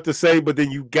what you have to say, but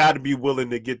then you got to be willing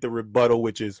to get the rebuttal,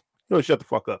 which is, you know, shut the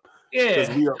fuck up. Yeah. Because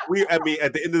I mean,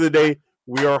 at the end of the day,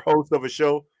 we are hosts of a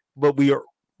show, but we are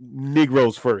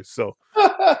Negroes first. So,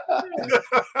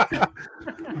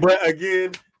 but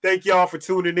again, thank y'all for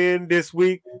tuning in this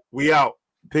week. We out.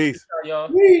 Peace.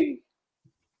 Y'all.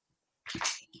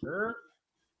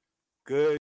 Good.